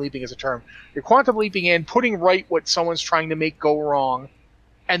quantum leaping as a term. You're quantum leaping in, putting right what someone's trying to make go wrong.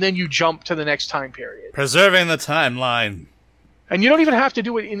 And then you jump to the next time period. Preserving the timeline. And you don't even have to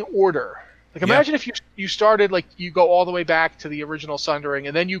do it in order. Like imagine if you started, like you go all the way back to the original Sundering,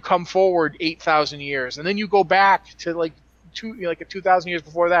 and then you come forward 8,000 years, and then you go back to like 2,000 years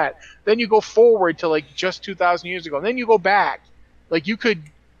before that. Then you go forward to like just 2,000 years ago, and then you go back. Like you could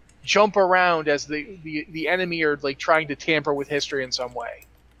jump around as the enemy are like trying to tamper with history in some way.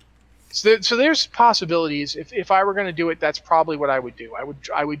 So there's possibilities. If I were going to do it, that's probably what I would do.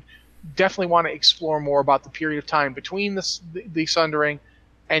 I would definitely want to explore more about the period of time between the Sundering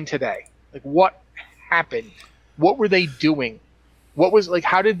and today. Like what happened? What were they doing? What was like?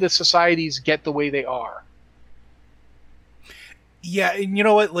 How did the societies get the way they are? Yeah, and you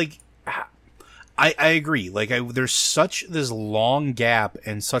know what? Like, I agree. Like, there's such this long gap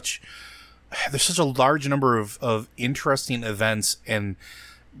and there's such a large number of interesting events and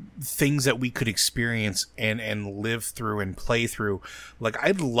things that we could experience and live through and play through. Like,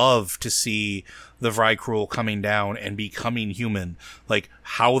 I'd love to see the Vrykul coming down and becoming human. Like,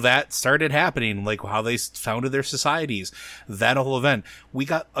 how that started happening, like how they founded their societies, that whole event. We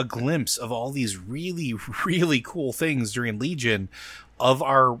got a glimpse of all these really, really cool things during Legion of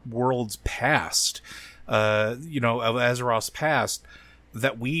our world's past, of Azeroth's past,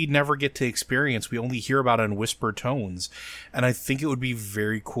 that we never get to experience. We only hear about it in whispered tones. And I think it would be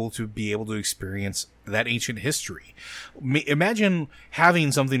very cool to be able to experience that ancient history. Imagine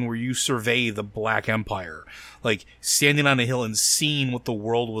having something where you survey the Black Empire, like standing on a hill and seeing what the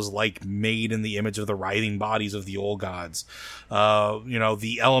world was like made in the image of the writhing bodies of the old gods.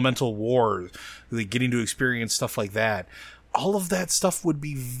 The elemental wars, like getting to experience stuff like that. All of that stuff would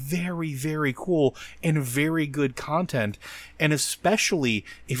be very, very cool and very good content, and especially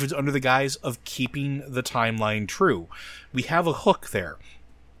if it's under the guise of keeping the timeline true. We have a hook there.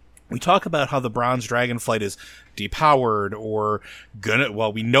 We talk about how the Bronze Dragonflight is depowered or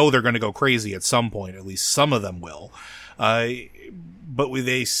we know they're gonna go crazy at some point, at least some of them will. But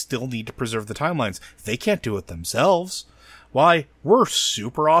they still need to preserve the timelines. They can't do it themselves. Why? We're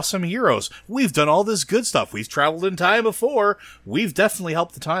super awesome heroes. We've done all this good stuff. We've traveled in time before. We've definitely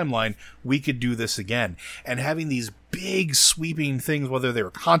helped the timeline. We could do this again. And having these big sweeping things, whether they're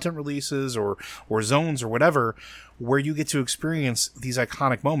content releases or zones or whatever, where you get to experience these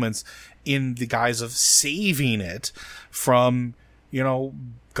iconic moments in the guise of saving it from,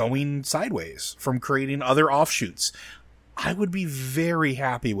 going sideways, from creating other offshoots. I would be very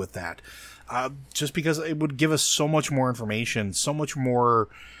happy with that. Just because it would give us so much more information, so much more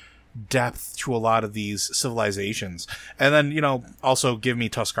depth to a lot of these civilizations. And then, also give me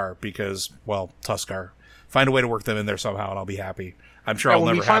Tuskar because, Tuskar. Find a way to work them in there somehow and I'll be happy. I'm sure I'll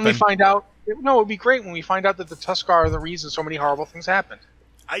never happen. It would be great when we find out that the Tuskar are the reason so many horrible things happened.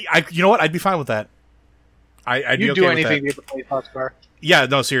 You know what? I'd be fine with that. I'd be okay do with anything that. to play Tuskar. Yeah,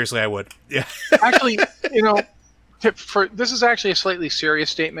 no, seriously, I would. Yeah. Actually, this is actually a slightly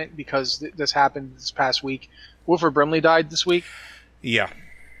serious statement because this happened this past week. Wilford Brimley died this week. Yeah.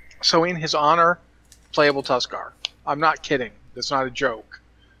 So in his honor, playable Tuskar. I'm not kidding. That's not a joke.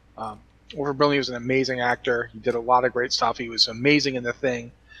 Wilford Brimley was an amazing actor. He did a lot of great stuff. He was amazing in The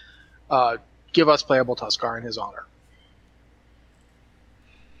Thing. Give us playable Tuskar in his honor.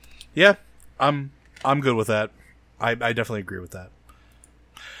 Yeah, I'm good with that. I definitely agree with that.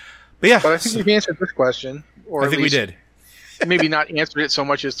 But yeah, but I think we've answered this question, or I think we did. Maybe not answered it so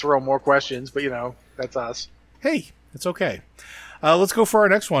much as throw more questions, but that's us. Hey, it's okay. Let's go for our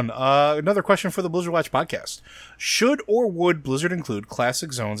next one. Another question for the Blizzard Watch podcast. Should or would Blizzard include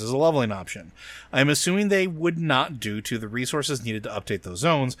classic zones as a leveling option? I'm assuming they would not due to the resources needed to update those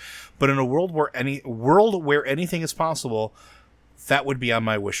zones, but in a world where anything is possible, that would be on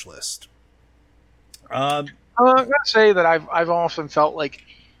my wish list. I'm going to say that I've often felt like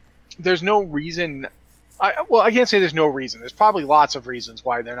there's no reason. I can't say there's no reason. There's probably lots of reasons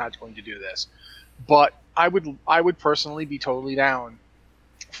why they're not going to do this, but I would personally be totally down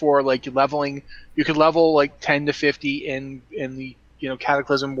for like leveling. You could level like 10 to 50 in the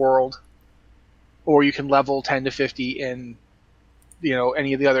Cataclysm world, or you can level 10 to 50 in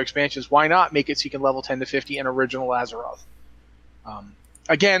any of the other expansions. Why not make it so you can level 10 to 50 in original Azeroth?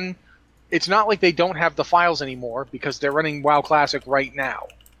 Again, it's not like they don't have the files anymore because they're running WoW Classic right now.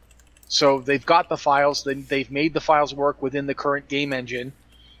 So they've got the files. They've made the files work within the current game engine.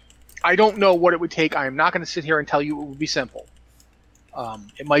 I don't know what it would take. I am not going to sit here and tell you it would be simple.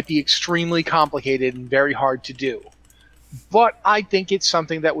 It might be extremely complicated and very hard to do. But I think it's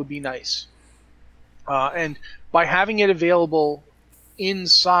something that would be nice. And by having it available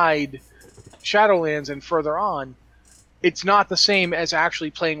inside Shadowlands and further on, it's not the same as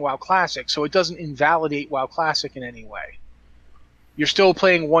actually playing WoW Classic, so it doesn't invalidate WoW Classic in any way. You're still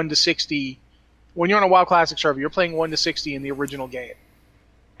playing 1 to 60. When you're on a WoW Classic server, you're playing 1 to 60 in the original game,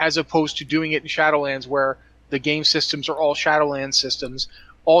 as opposed to doing it in Shadowlands where the game systems are all Shadowlands systems.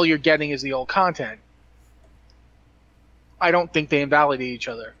 All you're getting is the old content. I don't think they invalidate each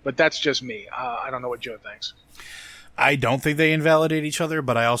other, but that's just me. I don't know what Joe thinks. I don't think they invalidate each other,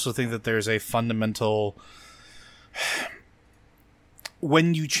 but I also think that there's a fundamental...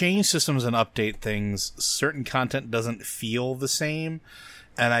 When you change systems and update things, certain content doesn't feel the same,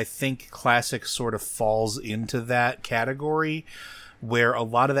 and I think Classic sort of falls into that category, where a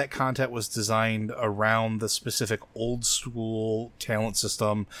lot of that content was designed around the specific old school talent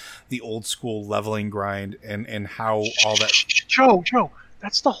system, the old school leveling grind, and how all that... Joe,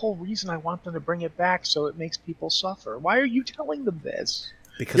 that's the whole reason I want them to bring it back, so it makes people suffer. Why are you telling them this?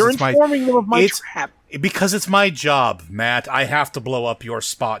 Because you're informing them of my trap. Because it's my job, Matt. I have to blow up your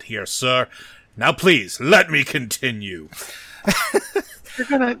spot here, sir. Now please, let me continue.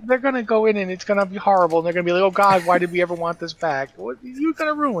 They're gonna go in and it's gonna be horrible, and they're gonna be like, oh God, why did we ever want this back? You're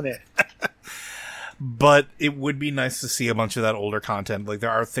gonna ruin it. But it would be nice to see a bunch of that older content. Like,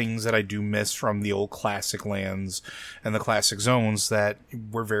 there are things that I do miss from the old classic lands and the classic zones that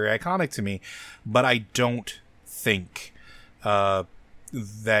were very iconic to me. But I don't think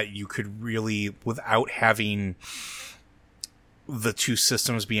that you could really, without having the two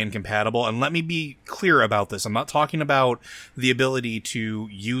systems be incompatible. And let me be clear about this. I'm not talking about the ability to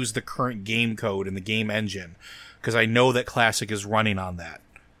use the current game code in the game engine, because I know that Classic is running on that.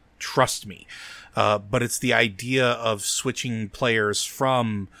 Trust me. But it's the idea of switching players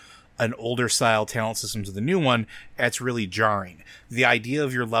from an older style talent system to the new one that's really jarring. The idea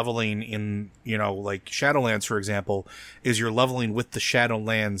of your leveling in, like Shadowlands, for example, is you're leveling with the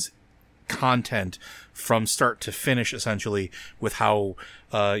Shadowlands content from start to finish, essentially, with how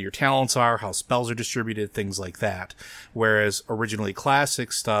your talents are, how spells are distributed, things like that. Whereas originally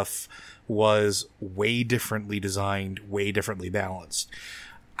Classic stuff was way differently designed, way differently balanced.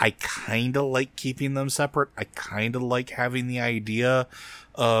 I kind of like keeping them separate. I kind of like having the idea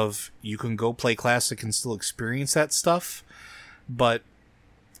of you can go play Classic and still experience that stuff. But,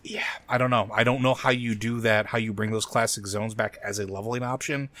 yeah, I don't know. I don't know how you do that, how you bring those Classic zones back as a leveling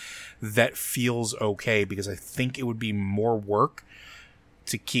option. That feels okay, because I think it would be more work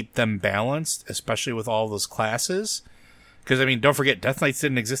to keep them balanced, especially with all those classes. Because, don't forget, Death Knights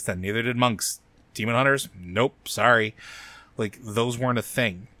didn't exist then. Neither did Monks. Demon Hunters? Nope, sorry. Like, those weren't a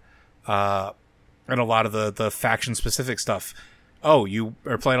thing. And a lot of the faction-specific stuff. Oh, you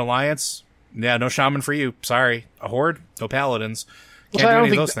are playing Alliance? Yeah, no Shaman for you. Sorry. A Horde? No Paladins. Can't do any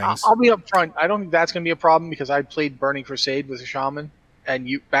of those things. I'll be up front. I don't think that's going to be a problem, because I played Burning Crusade with a Shaman, and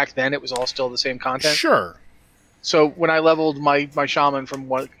back then it was all still the same content. Sure. So when I leveled my Shaman from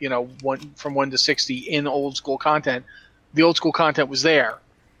 1 to 60 in old school content, the old school content was there,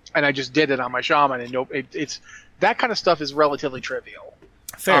 and I just did it on my Shaman, and it's that kind of stuff is relatively trivial.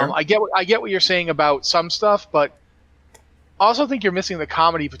 Fair. I get what you're saying about some stuff, but I also think you're missing the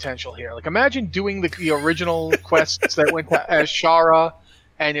comedy potential here. Like, imagine doing the original quests that went to Ashara,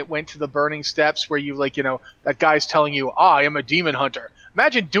 and it went to the Burning Steps, where you that guy's telling you, I am a demon hunter.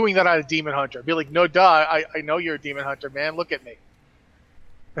 Imagine doing that on a demon hunter. Be like, no, duh, I know you're a demon hunter, man. Look at me.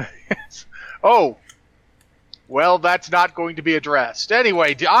 Oh, well, that's not going to be addressed.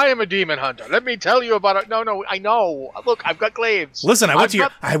 Anyway, I am a demon hunter. Let me tell you about it. No, I know. Look, I've got glaives. Listen,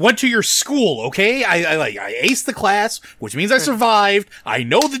 I went to your school, okay? I aced the class, which means I survived. I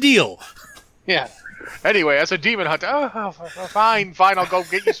know the deal. Yeah. Anyway, as a demon hunter, fine. I'll go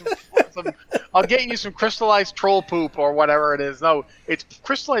get you I'll get you some crystallized troll poop or whatever it is. No, it's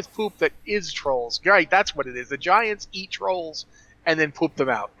crystallized poop that is trolls. Right, that's what it is. The giants eat trolls and then poop them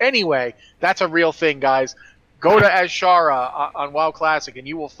out. Anyway, that's a real thing, guys. Go to Ashara on WoW Classic, and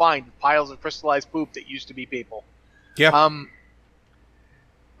you will find piles of crystallized poop that used to be people. Yeah.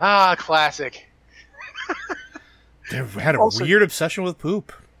 Classic. They've had a weird obsession with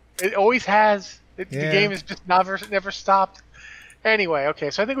poop. It always has. The game has just never stopped. Anyway, okay,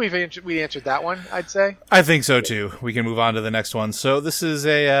 so I think we answered that one, I'd say. I think so, too. We can move on to the next one. So this is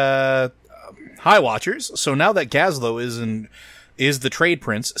a Hi, Watchers. So now that Gazlo is the trade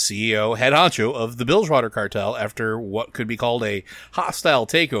prince, CEO, head honcho of the Bilgewater cartel after what could be called a hostile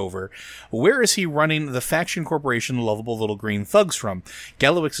takeover, where is he running the faction corporation Lovable Little Green Thugs from?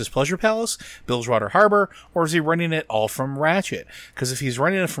 Galawix's Pleasure Palace, Bilgewater Harbor, or is he running it all from Ratchet? Because if he's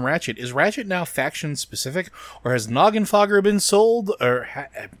running it from Ratchet, is Ratchet now faction specific, or has Noggenfogger been sold?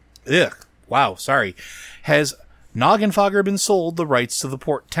 Has Noggenfogger been sold the rights to the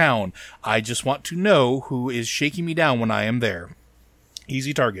port town? I just want to know who is shaking me down when I am there.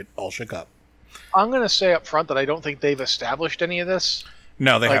 Easy target. All shook up. I'm going to say up front that I don't think they've established any of this.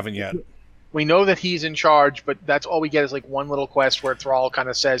 No, they haven't yet. We know that he's in charge, but that's all we get is like one little quest where Thrall kind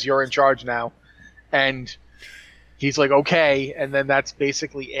of says, you're in charge now. And he's like, okay. And then that's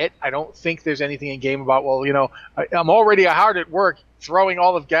basically it. I don't think there's anything in game about, I'm already hard at work throwing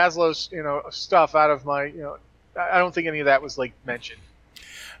all of Gazlo's, stuff out of my, I don't think any of that was like mentioned.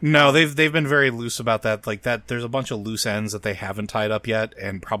 No, they've been very loose about that. Like that, there's a bunch of loose ends that they haven't tied up yet,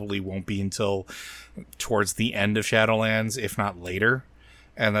 and probably won't be until towards the end of Shadowlands, if not later.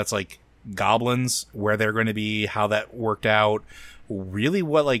 And that's like goblins, where they're going to be, how that worked out, really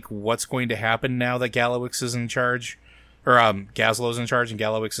what's going to happen now that Galawix is in charge, or Gazlo's in charge and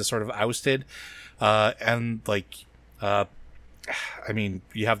Galawix is sort of ousted, and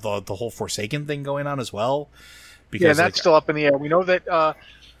you have the whole Forsaken thing going on as well. Because, that's still up in the air. We know that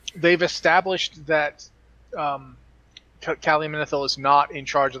they've established that Callie Menethil is not in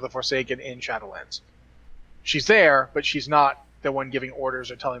charge of the Forsaken in Shadowlands. She's there, but she's not the one giving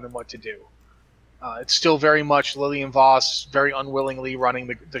orders or telling them what to do. It's still very much Lillian Voss very unwillingly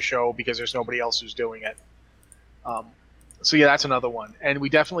running the show because there's nobody else who's doing it. So that's another one. And we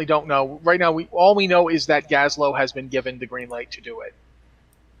definitely don't know. Right now, all we know is that Gazlo has been given the green light to do it.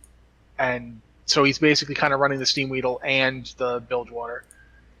 And so he's basically kind of running the Steamweedle and the Bilgewater.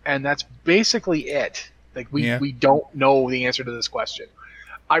 And that's basically it. We don't know the answer to this question.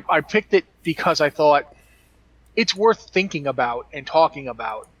 I picked it because I thought it's worth thinking about and talking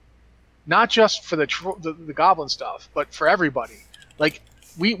about, not just for the goblin stuff, but for everybody. Like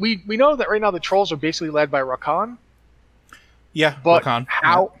we know that right now the trolls are basically led by Rakan. Yeah, but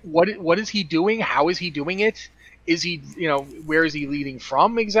Rakan. What is he doing? How is he doing it? Is he where is he leading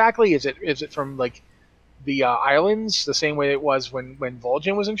from exactly? Is it from like the islands, the same way it was when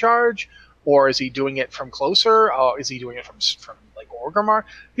Vol'jin was in charge, or is he doing it from closer? Is he doing it from like Orgrimmar?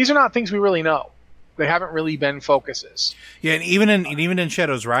 These are not things we really know. They haven't really been focuses. Yeah, and even in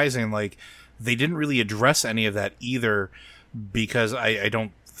Shadows Rising, like they didn't really address any of that either, because I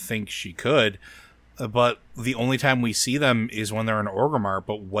don't think she could. But the only time we see them is when they're in Orgrimmar.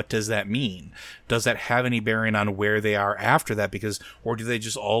 But what does that mean? Does that have any bearing on where they are after that? Or do they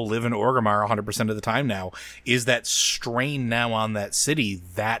just all live in Orgrimmar 100% of the time now? Is that strain now on that city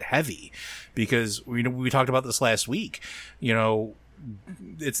that heavy? Because we talked about this last week.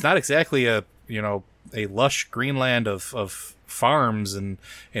 It's not exactly a lush greenland of farms and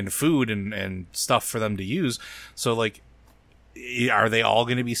food and stuff for them to use. So like, are they all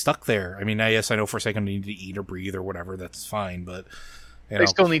going to be stuck there? I mean, I know Forsaken need to eat or breathe or whatever. That's fine, but they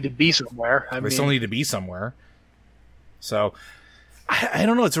still need to be somewhere. Still need to be somewhere. So I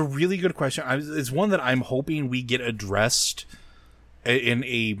don't know. It's a really good question. It's one that I'm hoping we get addressed in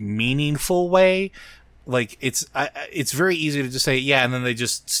a meaningful way. Like it's very easy to just say and then they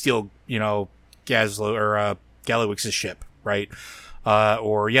just steal Gazlo or Galawix's ship, right?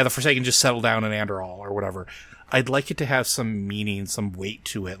 Or the Forsaken just settle down in Andorral or whatever. I'd like it to have some meaning, some weight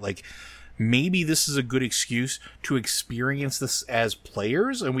to it. Like, maybe this is a good excuse to experience this as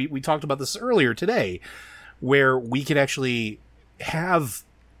players. And we talked about this earlier today, where we could actually have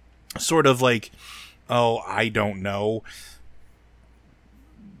sort of like, oh, I don't know,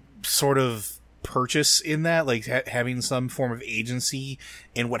 sort of purchase in that, like having some form of agency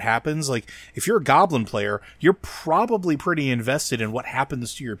in what happens. Like, if you're a goblin player, you're probably pretty invested in what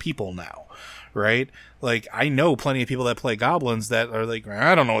happens to your people now, right? Like, I know plenty of people that play goblins that are like,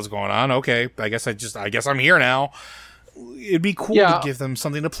 I don't know what's going on. Okay, I guess I'm here now. It'd be cool to give them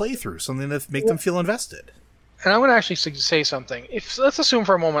something to play through, something to make them feel invested. And I'm going to actually say something. Let's assume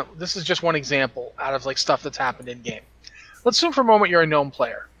for a moment, this is just one example out of like stuff that's happened in game. Let's assume for a moment you're a gnome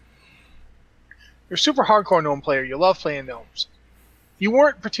player. You're a super hardcore gnome player. You love playing gnomes. You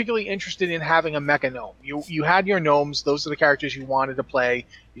weren't particularly interested in having a mecha gnome. You had your gnomes. Those are the characters you wanted to play.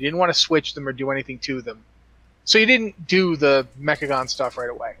 You didn't want to switch them or do anything to them. So you didn't do the Mechagon stuff right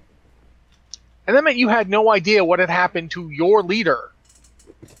away. And that meant you had no idea what had happened to your leader.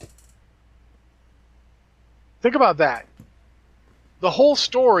 Think about that. The whole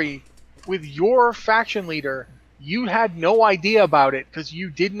story with your faction leader, you had no idea about it because you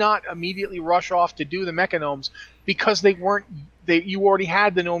did not immediately rush off to do the mechagnomes because you already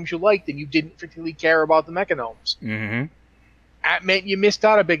had the gnomes you liked and you didn't particularly care about the mechagnomes. Mm-hmm. That meant you missed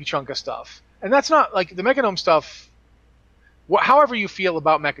out a big chunk of stuff. And that's not like the mechagnome stuff. However you feel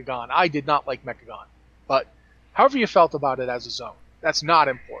about Mechagon, I did not like Mechagon. But however you felt about it as a zone, that's not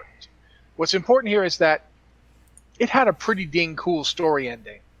important. What's important here is that it had a pretty dang cool story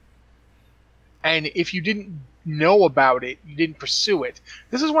ending. And if you didn't know about it, you didn't pursue it.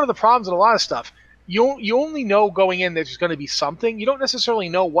 This is one of the problems with a lot of stuff. You only know going in that there's going to be something. You don't necessarily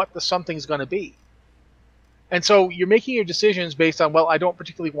know what the something's going to be. And so you're making your decisions based on, well, I don't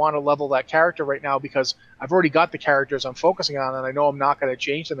particularly want to level that character right now because I've already got the characters I'm focusing on and I know I'm not going to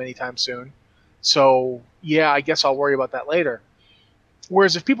change them anytime soon. So, yeah, I guess I'll worry about that later.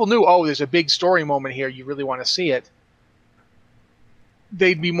 Whereas if people knew, oh, there's a big story moment here, you really want to see it,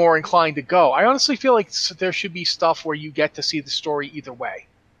 they'd be more inclined to go. I honestly feel like there should be stuff where you get to see the story either way.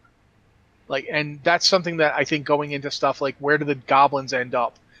 Like, and that's something that I think going into stuff like where do the goblins end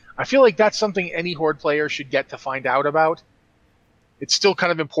up? I feel like that's something any Horde player should get to find out about. It's still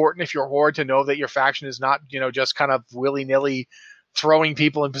kind of important if you're Horde to know that your faction is not, just kind of willy-nilly throwing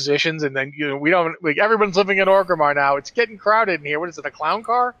people in positions and then, we don't, like, everyone's living in Orgrimmar now. It's getting crowded in here. What is it, a clown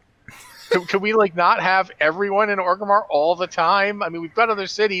car? Can we, like, not have everyone in Orgrimmar all the time? I mean, we've got other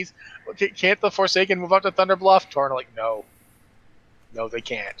cities. Can't the Forsaken move up to Thunderbluff? Torn, like, no. No, they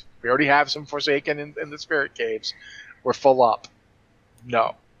can't. We already have some Forsaken in the Spirit Caves. We're full up.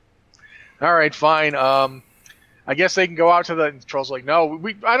 No. All right, fine. I guess they can go out to the trolls. Like, no,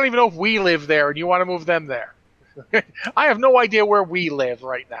 I don't even know if we live there, and you want to move them there. I have no idea where we live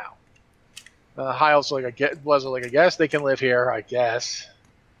right now. Hyle's like, I guess they can live here. I guess.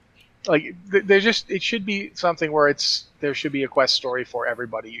 Like, it should be something where there should be a quest story for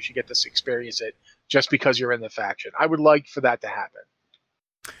everybody. You should get to experience it just because you're in the faction. I would like for that to happen.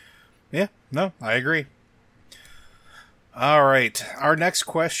 Yeah, no, I agree. All right, our next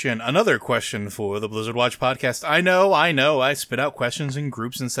question, another question for the Blizzard Watch podcast. I know, I spit out questions in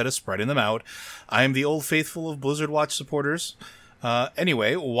groups instead of spreading them out. I am the old faithful of Blizzard Watch supporters.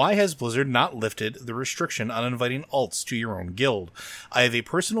 Anyway, why has Blizzard not lifted the restriction on inviting alts to your own guild? I have a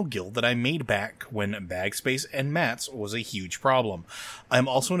personal guild that I made back when bag space and mats was a huge problem. I am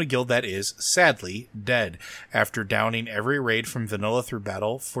also in a guild that is, sadly, dead. After downing every raid from vanilla through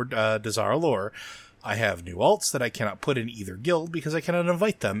battle for Dazara lore, I have new alts that I cannot put in either guild because I cannot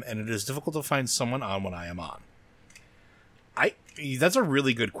invite them, and it is difficult to find someone on when I am on. That's a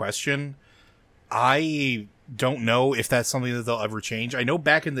really good question. I don't know if that's something that they'll ever change. I know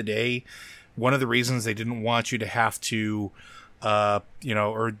back in the day, one of the reasons they didn't want you to have to,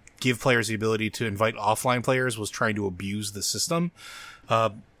 or give players the ability to invite offline players was trying to abuse the system.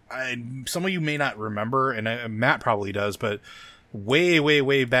 Some of you may not remember, and Matt probably does, but way, way,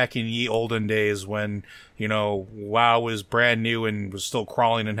 way back in ye olden days when, WoW was brand new and was still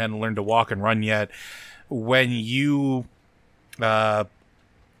crawling and hadn't learned to walk and run yet, when you, when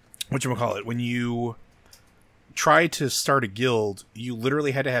you tried to start a guild, you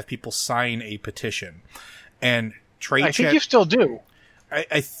literally had to have people sign a petition. And I think you still do.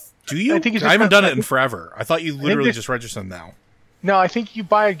 Do you? I haven't done it in forever. I thought you literally just register them now. No, I think you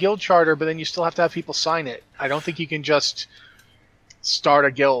buy a guild charter, but then you still have to have people sign it. I don't think you can just start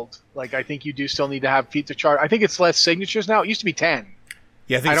a guild. Like, I think you do still need to have the charter. I think it's less signatures now. It used to be 10.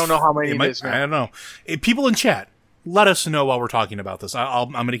 Yeah, I don't know how many it is now. I don't know. People in chat, let us know while we're talking about this.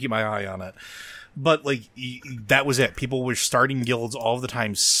 I'm going to keep my eye on it. But, like, that was it. People were starting guilds all the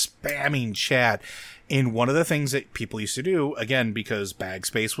time, spamming chat. And one of the things that people used to do, again, because bag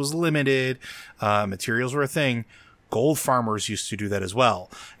space was limited, materials were a thing, gold farmers used to do that as well.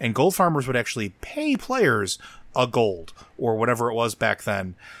 And gold farmers would actually pay players a gold, or whatever it was back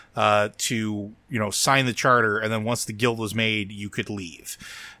then, to, sign the charter, and then once the guild was made, you could leave.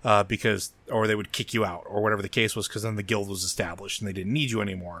 Or they would kick you out, or whatever the case was, because then the guild was established and they didn't need you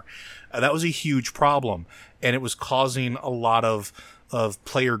anymore. That was a huge problem, and it was causing a lot of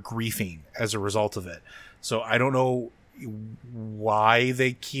player griefing as a result of it. So I don't know why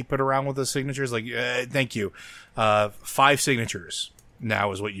they keep it around with the signatures. Like, thank you. 5 signatures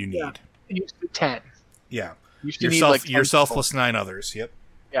now is what you need. Yeah. It used to be 10. Yeah. Yourself plus 9 others. Yep.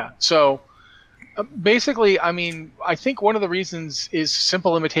 Yeah. So basically, I mean, I think one of the reasons is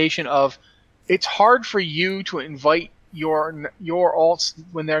simple limitation of it's hard for you to invite your alts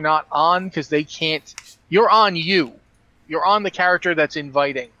when they're not on, because they can't. You're on you. You're on the character that's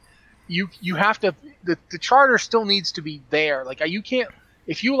inviting. You have to. The charter still needs to be there. Like, you can't.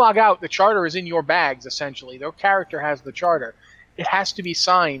 If you log out, the charter is in your bags. Essentially, their character has the charter. It has to be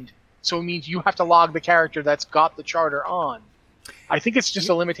signed. So it means you have to log the character that's got the charter on. I think it's just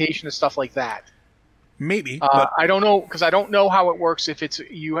a limitation of stuff like that. Maybe. I don't know, because I don't know how it works if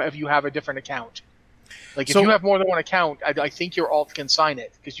you have a different account. Like, if you have more than one account, I think your alt can sign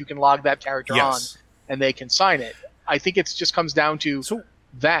it, because you can log that character on, and they can sign it. I think it just comes down to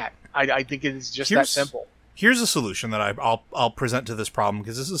that. I think it is just that simple. Here's a solution that I'll present to this problem,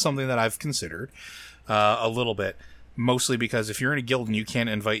 because this is something that I've considered a little bit. Mostly because if you're in a guild and you can't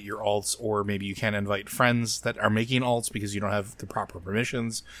invite your alts, or maybe you can't invite friends that are making alts because you don't have the proper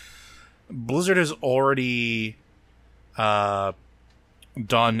permissions, Blizzard has already done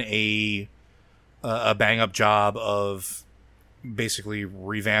a bang-up job of basically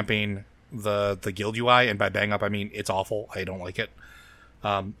revamping the guild UI, and by bang-up I mean it's awful. I don't like it.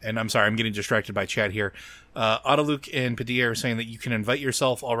 And I'm sorry, I'm getting distracted by chat here. Autoluke and Padilla are saying that you can invite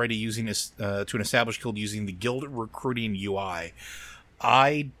yourself already using to an established guild using the guild recruiting UI.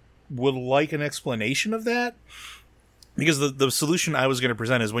 I would like an explanation of that, because the solution I was going to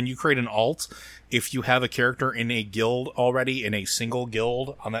present is when you create an alt, if you have a character in a guild already, in a single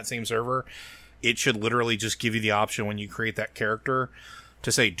guild on that same server, it should literally just give you the option when you create that character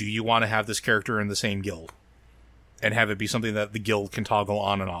to say, do you want to have this character in the same guild? And have it be something that the guild can toggle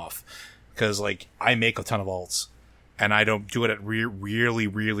on and off. Because, like, I make a ton of alts, and I don't do it at really,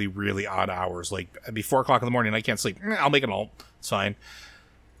 really, really odd hours. Like, it'd 4 o'clock in the morning, I can't sleep. I'll make an alt. It's fine.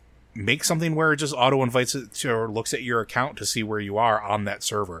 Make something where it just auto-invites it to, or looks at your account to see where you are on that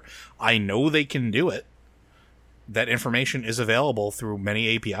server. I know they can do it. That information is available through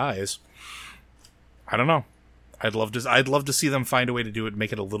many APIs. I don't know. I'd love to see them find a way to do it and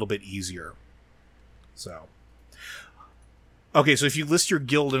make it a little bit easier. So... Okay, so if you list your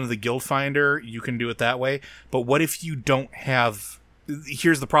guild into the guild finder, you can do it that way. But what if you don't have...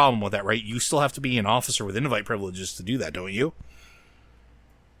 Here's the problem with that, right? You still have to be an officer with invite privileges to do that, don't you?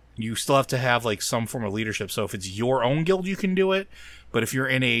 You still have to have, like, some form of leadership. So if it's your own guild, you can do it. But if you're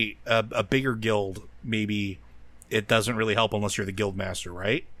in a bigger guild, maybe it doesn't really help unless you're the guild master,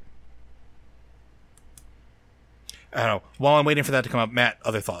 right? I don't know. While I'm waiting for that to come up, Matt,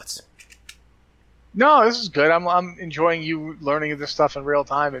 other thoughts? No, this is good. I'm enjoying you learning this stuff in real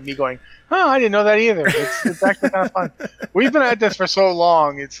time, and me going, I didn't know that either. It's actually kind of fun. We've been at this for so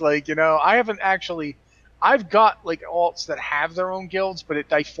long. It's like, I've got, like, alts that have their own guilds, but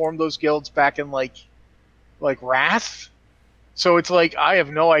I formed those guilds back in, like Wrath. So it's like, I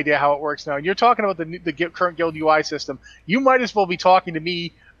have no idea how it works now. And you're talking about the current guild UI system. You might as well be talking to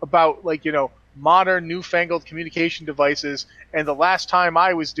me about, like, modern newfangled communication devices, and the last time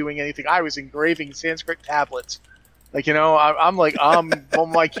I was doing anything, I was engraving Sanskrit tablets. Like, I'm like, well,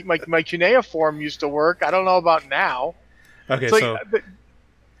 my cuneiform used to work. I don't know about now. Okay, so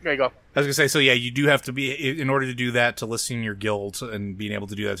there you go. I was gonna say, so yeah, you do have to be, in order to do that, to listing your guilds and being able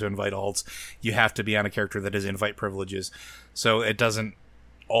to do that to invite alts, you have to be on a character that has invite privileges. So it doesn't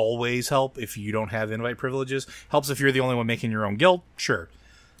always help if you don't have invite privileges. Helps if you're the only one making your own guild, sure.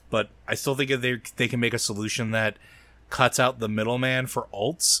 But I still think if they can make a solution that cuts out the middleman for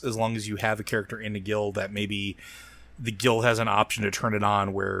alts, as long as you have a character in the guild that maybe the guild has an option to turn it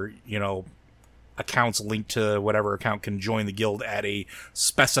on where, accounts linked to whatever account can join the guild at a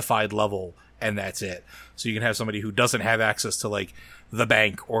specified level, and that's it. So you can have somebody who doesn't have access to, like, the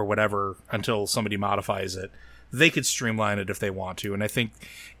bank or whatever until somebody modifies it. They could streamline it if they want to. And I think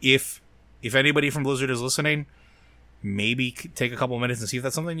if anybody from Blizzard is listening, maybe take a couple minutes and see if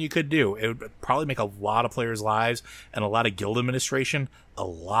that's something you could do. It would probably make a lot of players' lives and a lot of guild administration a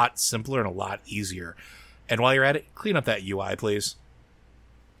lot simpler and a lot easier. And while you're at it, clean up that UI, please.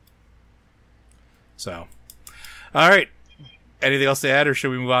 So, all right. Anything else to add, or should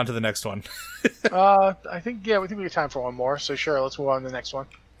we move on to the next one? I think we have time for one more. So sure, let's move on to the next one.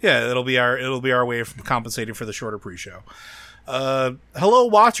 Yeah, it'll be our way of compensating for the shorter pre-show. Hello,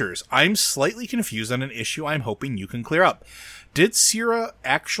 watchers. I'm slightly confused on an issue I'm hoping you can clear up. Did Sierra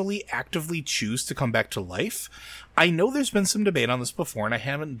actually actively choose to come back to life? I know there's been some debate on this before, and I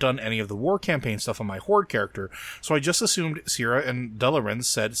haven't done any of the war campaign stuff on my Horde character, so I just assumed Sierra and Delarin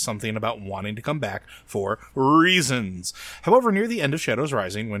said something about wanting to come back for reasons. However, near the end of Shadows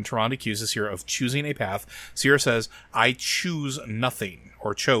Rising, when Tyrande accuses Sierra of choosing a path, Sierra says, I choose nothing,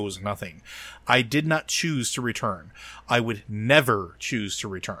 or chose nothing. I did not choose to return. I would never choose to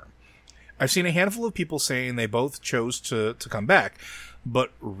return. I've seen a handful of people saying they both chose to come back,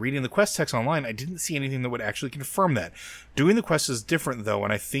 but reading the quest text online, I didn't see anything that would actually confirm that. Doing the quest is different, though,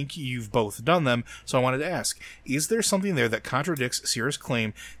 and I think you've both done them, so I wanted to ask, is there something there that contradicts Sierra's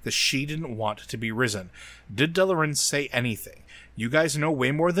claim that she didn't want to be risen? Did Delarin say anything? You guys know way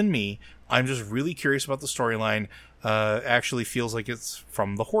more than me. I'm just really curious about the storyline. Actually feels like it's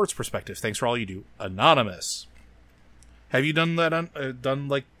from the Horde's perspective. Thanks for all you do. Anonymous. Have you done that done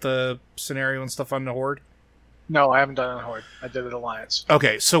like the scenario and stuff on the Horde? No, I haven't done it on Horde. I did it Alliance.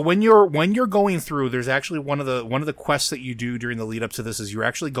 Okay, so when you're going through, there's actually one of the quests that you do during the lead up to this is you're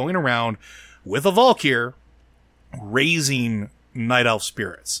actually going around with a Valkyr raising Night Elf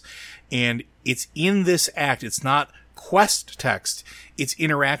spirits. And it's in this act, it's not quest text, it's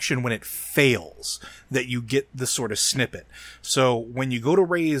interaction when it fails that you get this sort of snippet. So when you go to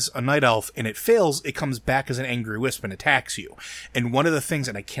raise a Night Elf and it fails, it comes back as an angry wisp and attacks you. And one of the things,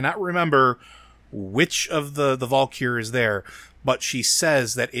 and I cannot remember which of the Valkyr is there, but she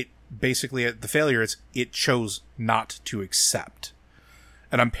says that it basically, the failure is it chose not to accept.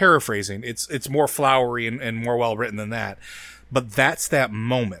 And I'm paraphrasing. It's more flowery and more well written than that. But that's that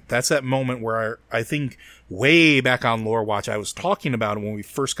moment. That's that moment where I think way back on Lore Watch, I was talking about it when we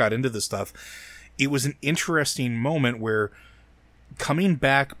first got into this stuff. It was an interesting moment where coming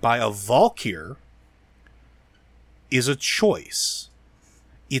back by a Valkyr is a choice.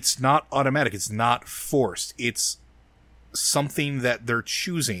 It's not automatic. It's not forced. It's something that they're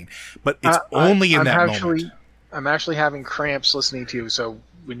choosing. But it's only in that moment. I'm actually having cramps listening to you, so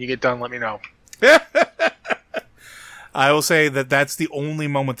when you get done, let me know. I will say that that's the only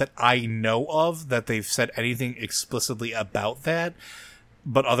moment that I know of that they've said anything explicitly about that.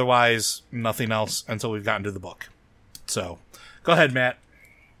 But otherwise, nothing else until we've gotten to the book. So, go ahead, Matt.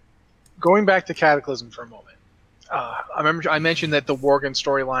 Going back to Cataclysm for a moment. I remember I mentioned that the Worgen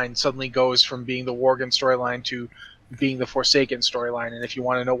storyline suddenly goes from being the Worgen storyline to being the Forsaken storyline, and if you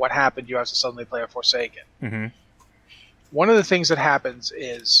want to know what happened, you have to suddenly play a Forsaken. Mm-hmm. One of the things that happens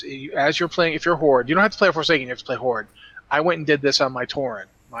is, as you're playing, if you're Horde, you don't have to play a Forsaken, you have to play Horde. I went and did this on my Tauren,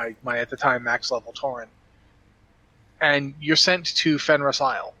 my at the time max level Tauren. And you're sent to Fenris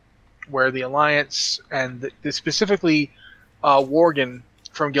Isle, where the Alliance and specifically Worgen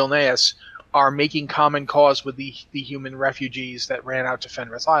from Gilneas are making common cause with the human refugees that ran out to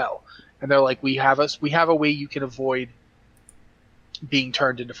Fenris Isle. And they're like, we have a way you can avoid being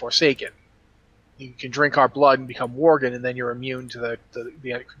turned into Forsaken. You can drink our blood and become Worgen, and then you're immune to the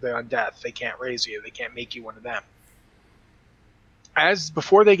undeath. They can't raise you. They can't make you one of them.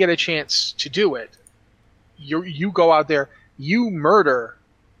 Before they get a chance to do it, you go out there, you murder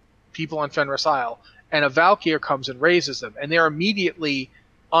people on Fenris Isle, and a Valkyr comes and raises them, and they're immediately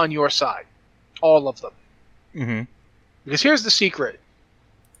on your side. All of them. Mm-hmm. Because here's the secret.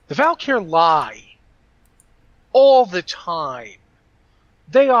 The Valkyr lie. All the time.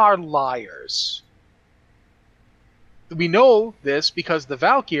 They are liars. We know this because the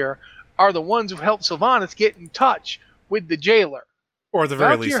Valkyr are the ones who helped Sylvanas get in touch with the jailer. Or at the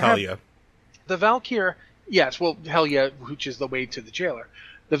very least, Helya. The Valkyr, yes, well, Helya, which is the way to the jailer.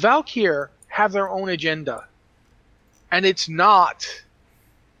 The Valkyr have their own agenda. And it's not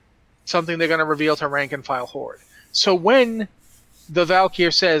something they're going to reveal to rank and file Horde. So when the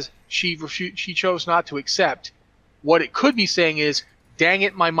Valkyr says she chose not to accept, what it could be saying is, dang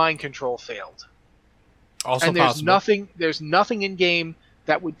it, my mind control failed. Also and possible. There's nothing in game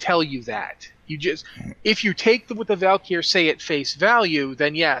that would tell you that. If you take what the Valkyr say at face value,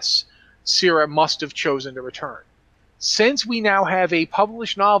 then yes, Sierra must have chosen to return. Since we now have a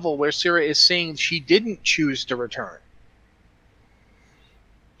published novel where Sierra is saying she didn't choose to return,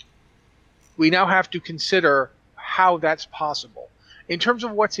 we now have to consider how that's possible. In terms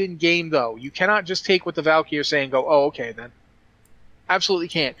of what's in game, though, you cannot just take what the Valkyrie are saying and go, oh, okay, then. Absolutely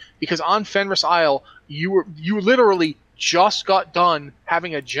can't. Because on Fenris Isle, you literally just got done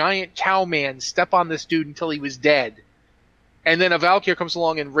having a giant cow man step on this dude until he was dead. And then a Valkyrie comes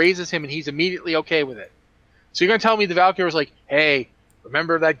along and raises him, and he's immediately okay with it. So you're going to tell me the Valkyrie was like, hey,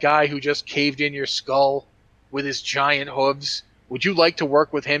 remember that guy who just caved in your skull with his giant hooves? Would you like to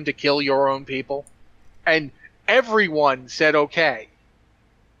work with him to kill your own people? And everyone said okay.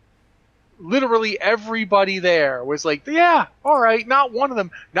 Literally everybody there was like, yeah, all right. Not one of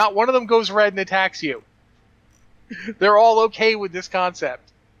them goes red and attacks you. They're all okay with this concept.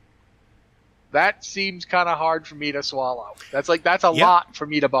 That seems kind of hard for me to swallow. That's a lot for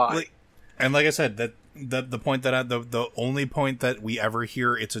me to buy. And like I said, the point that the only point that we ever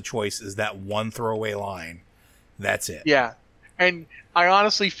hear it's a choice is that one throwaway line. That's it. Yeah. And I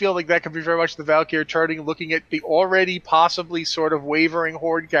honestly feel like that could be very much the Valkyrie turning, looking at the already possibly sort of wavering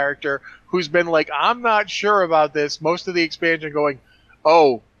Horde character who's been like, I'm not sure about this, most of the expansion going,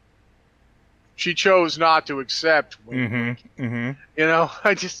 oh, she chose not to accept. Mm-hmm. Mm-hmm. You know,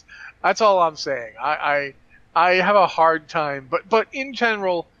 that's all I'm saying. I have a hard time. But in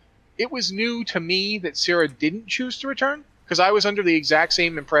general, it was new to me that Sarah didn't choose to return, because I was under the exact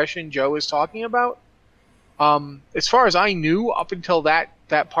same impression Joe is talking about. As far as I knew, up until that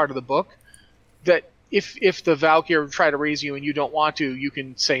part of the book, that if the Valkyrie try to raise you and you don't want to, you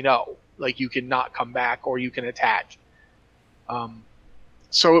can say no. Like, you can not come back, or you can attach.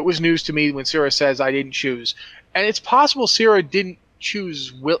 So it was news to me when Sarah says, I didn't choose. And it's possible Sarah didn't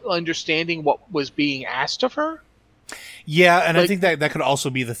choose understanding what was being asked of her. Yeah, and I think that could also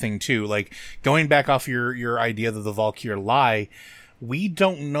be the thing, too. Like, going back off your idea that the Valkyrie lie, we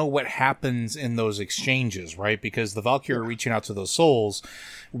don't know what happens in those exchanges, right? Because the Valkyrie are reaching out to those souls.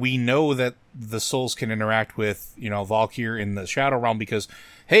 We know that the souls can interact with, Valkyrie in the Shadow Realm because,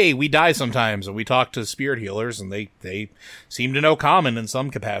 hey, we die sometimes, and we talk to spirit healers, and they seem to know common in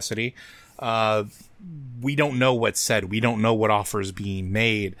some capacity. We don't know what's said. We don't know what offer is being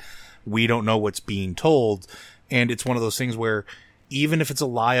made. We don't know what's being told. And it's one of those things where even if it's a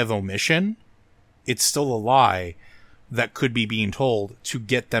lie of omission, it's still a lie that could be being told to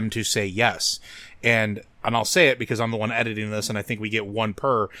get them to say yes. And I'll say it because I'm the one editing this, and I think we get one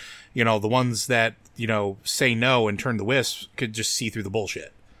per. The ones that, say no and turn the wisp could just see through the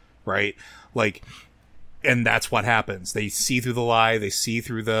bullshit, right? Like, and that's what happens. They see through the lie, they see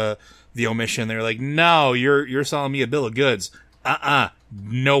through the omission. They're like, no, you're selling me a bill of goods.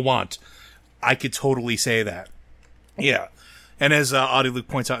 No want. I could totally say that. Yeah. And as Audie Luke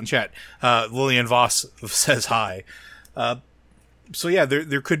points out in chat, Lillian Voss says hi. So yeah,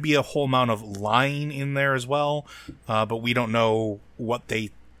 there could be a whole amount of lying in there as well, but we don't know what they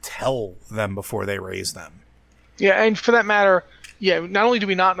tell them before they raise them. Yeah, and for that matter, not only do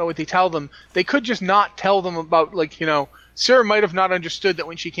we not know what they tell them, they could just not tell them about, Sarah might have not understood that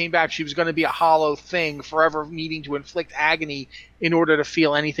when she came back she was going to be a hollow thing, forever needing to inflict agony in order to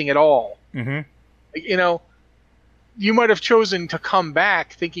feel anything at all. Mm-hmm. You might have chosen to come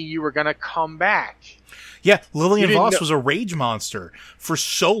back thinking you were going to come back. Yeah, Lillian Voss was a rage monster for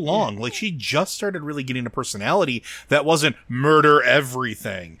so long. Like, she just started really getting a personality that wasn't murder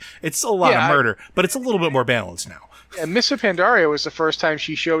everything. It's still a lot of murder, but it's a little bit more balanced now. Yeah, Miss Pandaria was the first time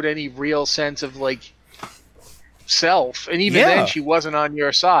she showed any real sense of, self. And even then, she wasn't on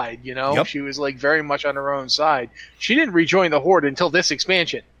your side, Yep. She was, very much on her own side. She didn't rejoin the Horde until this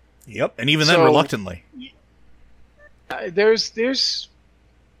expansion. Yep, and even then, reluctantly.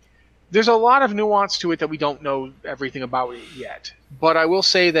 There's a lot of nuance to it that we don't know everything about it yet. But I will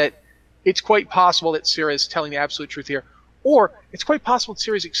say that it's quite possible that Sarah is telling the absolute truth here. Or it's quite possible that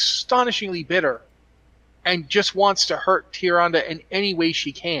Sarah is astonishingly bitter and just wants to hurt Tyrande in any way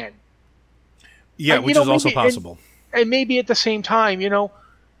she can. Yeah, which is also possible. And maybe at the same time, you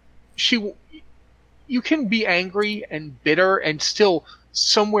can be angry and bitter and still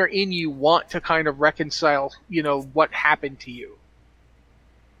somewhere in you want to kind of reconcile, what happened to you.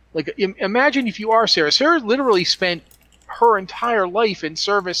 Imagine if you are Sarah. Sarah literally spent her entire life in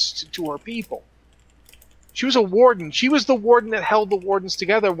service to her people. She was a warden. She was the warden that held the wardens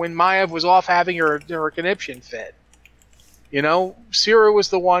together when Maiev was off having her conniption fit. Sarah was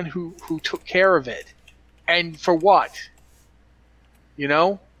the one who took care of it. And for what?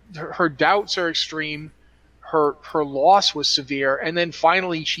 Her doubts are extreme. Her loss was severe. And then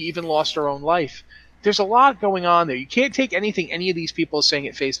finally, she even lost her own life. There's a lot going on there. You can't take anything any of these people are saying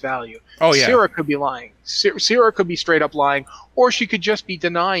at face value. Oh, yeah. Sarah could be lying. Sarah could be straight up lying, or she could just be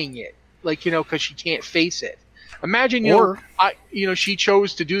denying it, because she can't face it. Imagine, she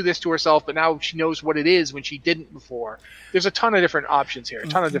chose to do this to herself, but now she knows what it is when she didn't before. There's a ton of different options here, a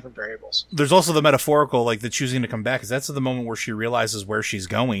ton of different variables. There's also the metaphorical, like the choosing to come back, because that's the moment where she realizes where she's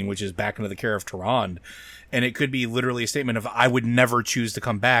going, which is back into the care of Tyrande. And it could be literally a statement of, I would never choose to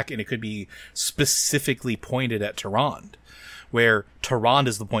come back, and it could be specifically pointed at Tyrande, where Tyrande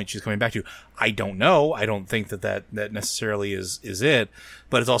is the point she's coming back to. I don't know. I don't think that necessarily is it,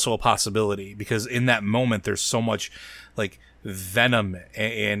 but it's also a possibility, because in that moment there's so much like venom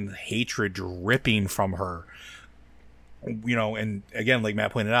and hatred dripping from her. And again, like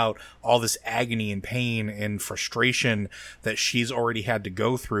Matt pointed out, all this agony and pain and frustration that she's already had to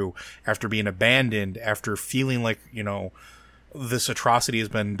go through after being abandoned, after feeling like, this atrocity has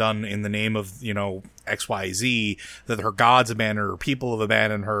been done in the name of, XYZ, that her gods abandoned her, people have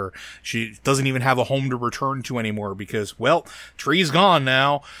abandoned her. She doesn't even have a home to return to anymore because, well, Tree's gone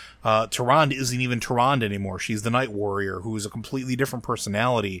now. Tyrande isn't even Tyrande anymore. She's the Night Warrior, who is a completely different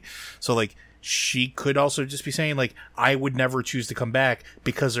personality. So, like, she could also just be saying, like, I would never choose to come back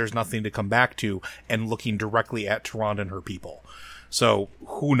because there's nothing to come back to, and looking directly at Tyrande and her people. So,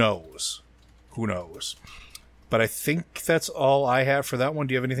 who knows? Who knows? But I think that's all I have for that one.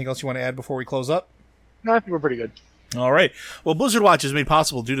 Do you have anything else you want to add before we close up? No, I think we're pretty good. All right. Well, Blizzard Watch is made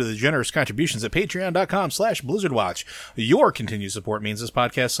possible due to the generous contributions at patreon.com/BlizzardWatch. Your continued support means this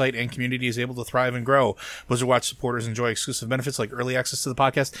podcast site and community is able to thrive and grow. Blizzard Watch supporters enjoy exclusive benefits like early access to the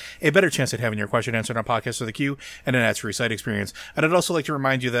podcast, a better chance at having your question answered on podcast or the queue, and an ads-free site experience. And I'd also like to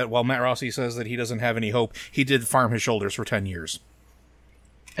remind you that while Matt Rossi says that he doesn't have any hope, he did farm his shoulders for 10 years.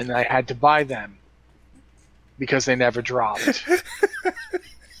 And I had to buy them because they never dropped.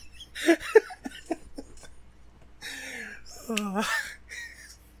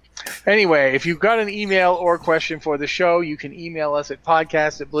 Anyway, if you've got an email or question for the show, you can email us at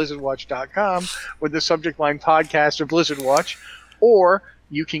podcast@blizzardwatch.com with the subject line podcast or Blizzard Watch, or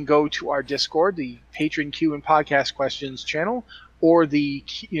you can go to our Discord, the Patron Q and Podcast Questions channel, or the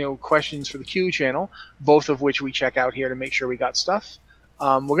questions for the Q channel, both of which we check out here to make sure we got stuff.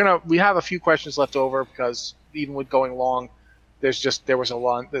 We have a few questions left over because even with going long, there was a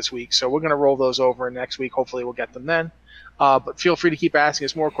lot this week, so we're going to roll those over next week. Hopefully we'll get them then. But feel free to keep asking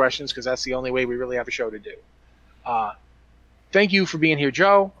us more questions because that's the only way we really have a show to do. Thank you for being here,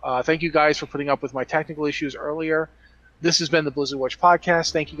 Joe. Thank you guys for putting up with my technical issues earlier. This has been the Blizzard Watch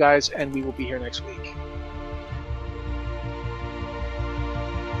Podcast. Thank you guys, and we will be here next week.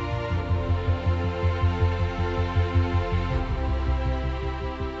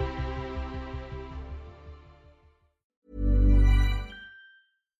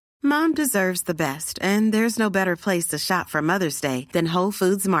 Mom deserves the best, and there's no better place to shop for Mother's Day than Whole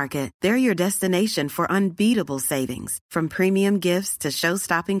Foods Market. They're your destination for unbeatable savings, from premium gifts to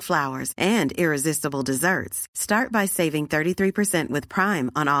show-stopping flowers and irresistible desserts. Start by saving 33% with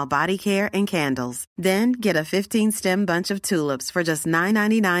Prime on all body care and candles. Then get a 15-stem bunch of tulips for just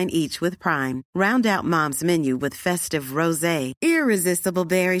 $9.99 each with Prime. Round out Mom's menu with festive rosé, irresistible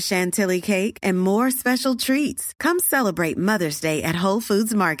berry chantilly cake, and more special treats. Come celebrate Mother's Day at Whole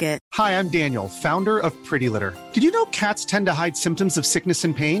Foods Market. Hi, I'm Daniel, founder of Pretty Litter. Did you know cats tend to hide symptoms of sickness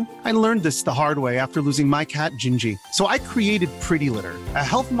and pain? I learned this the hard way after losing my cat, Gingy. So I created Pretty Litter, a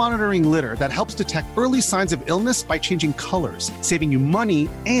health monitoring litter that helps detect early signs of illness by changing colors, saving you money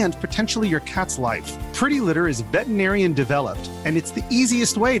and potentially your cat's life. Pretty Litter is veterinarian developed, and it's the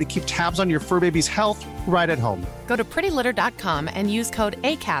easiest way to keep tabs on your fur baby's health right at home. Go to prettylitter.com and use code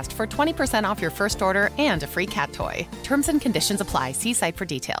ACAST for 20% off your first order and a free cat toy. Terms and conditions apply. See site for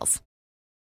details.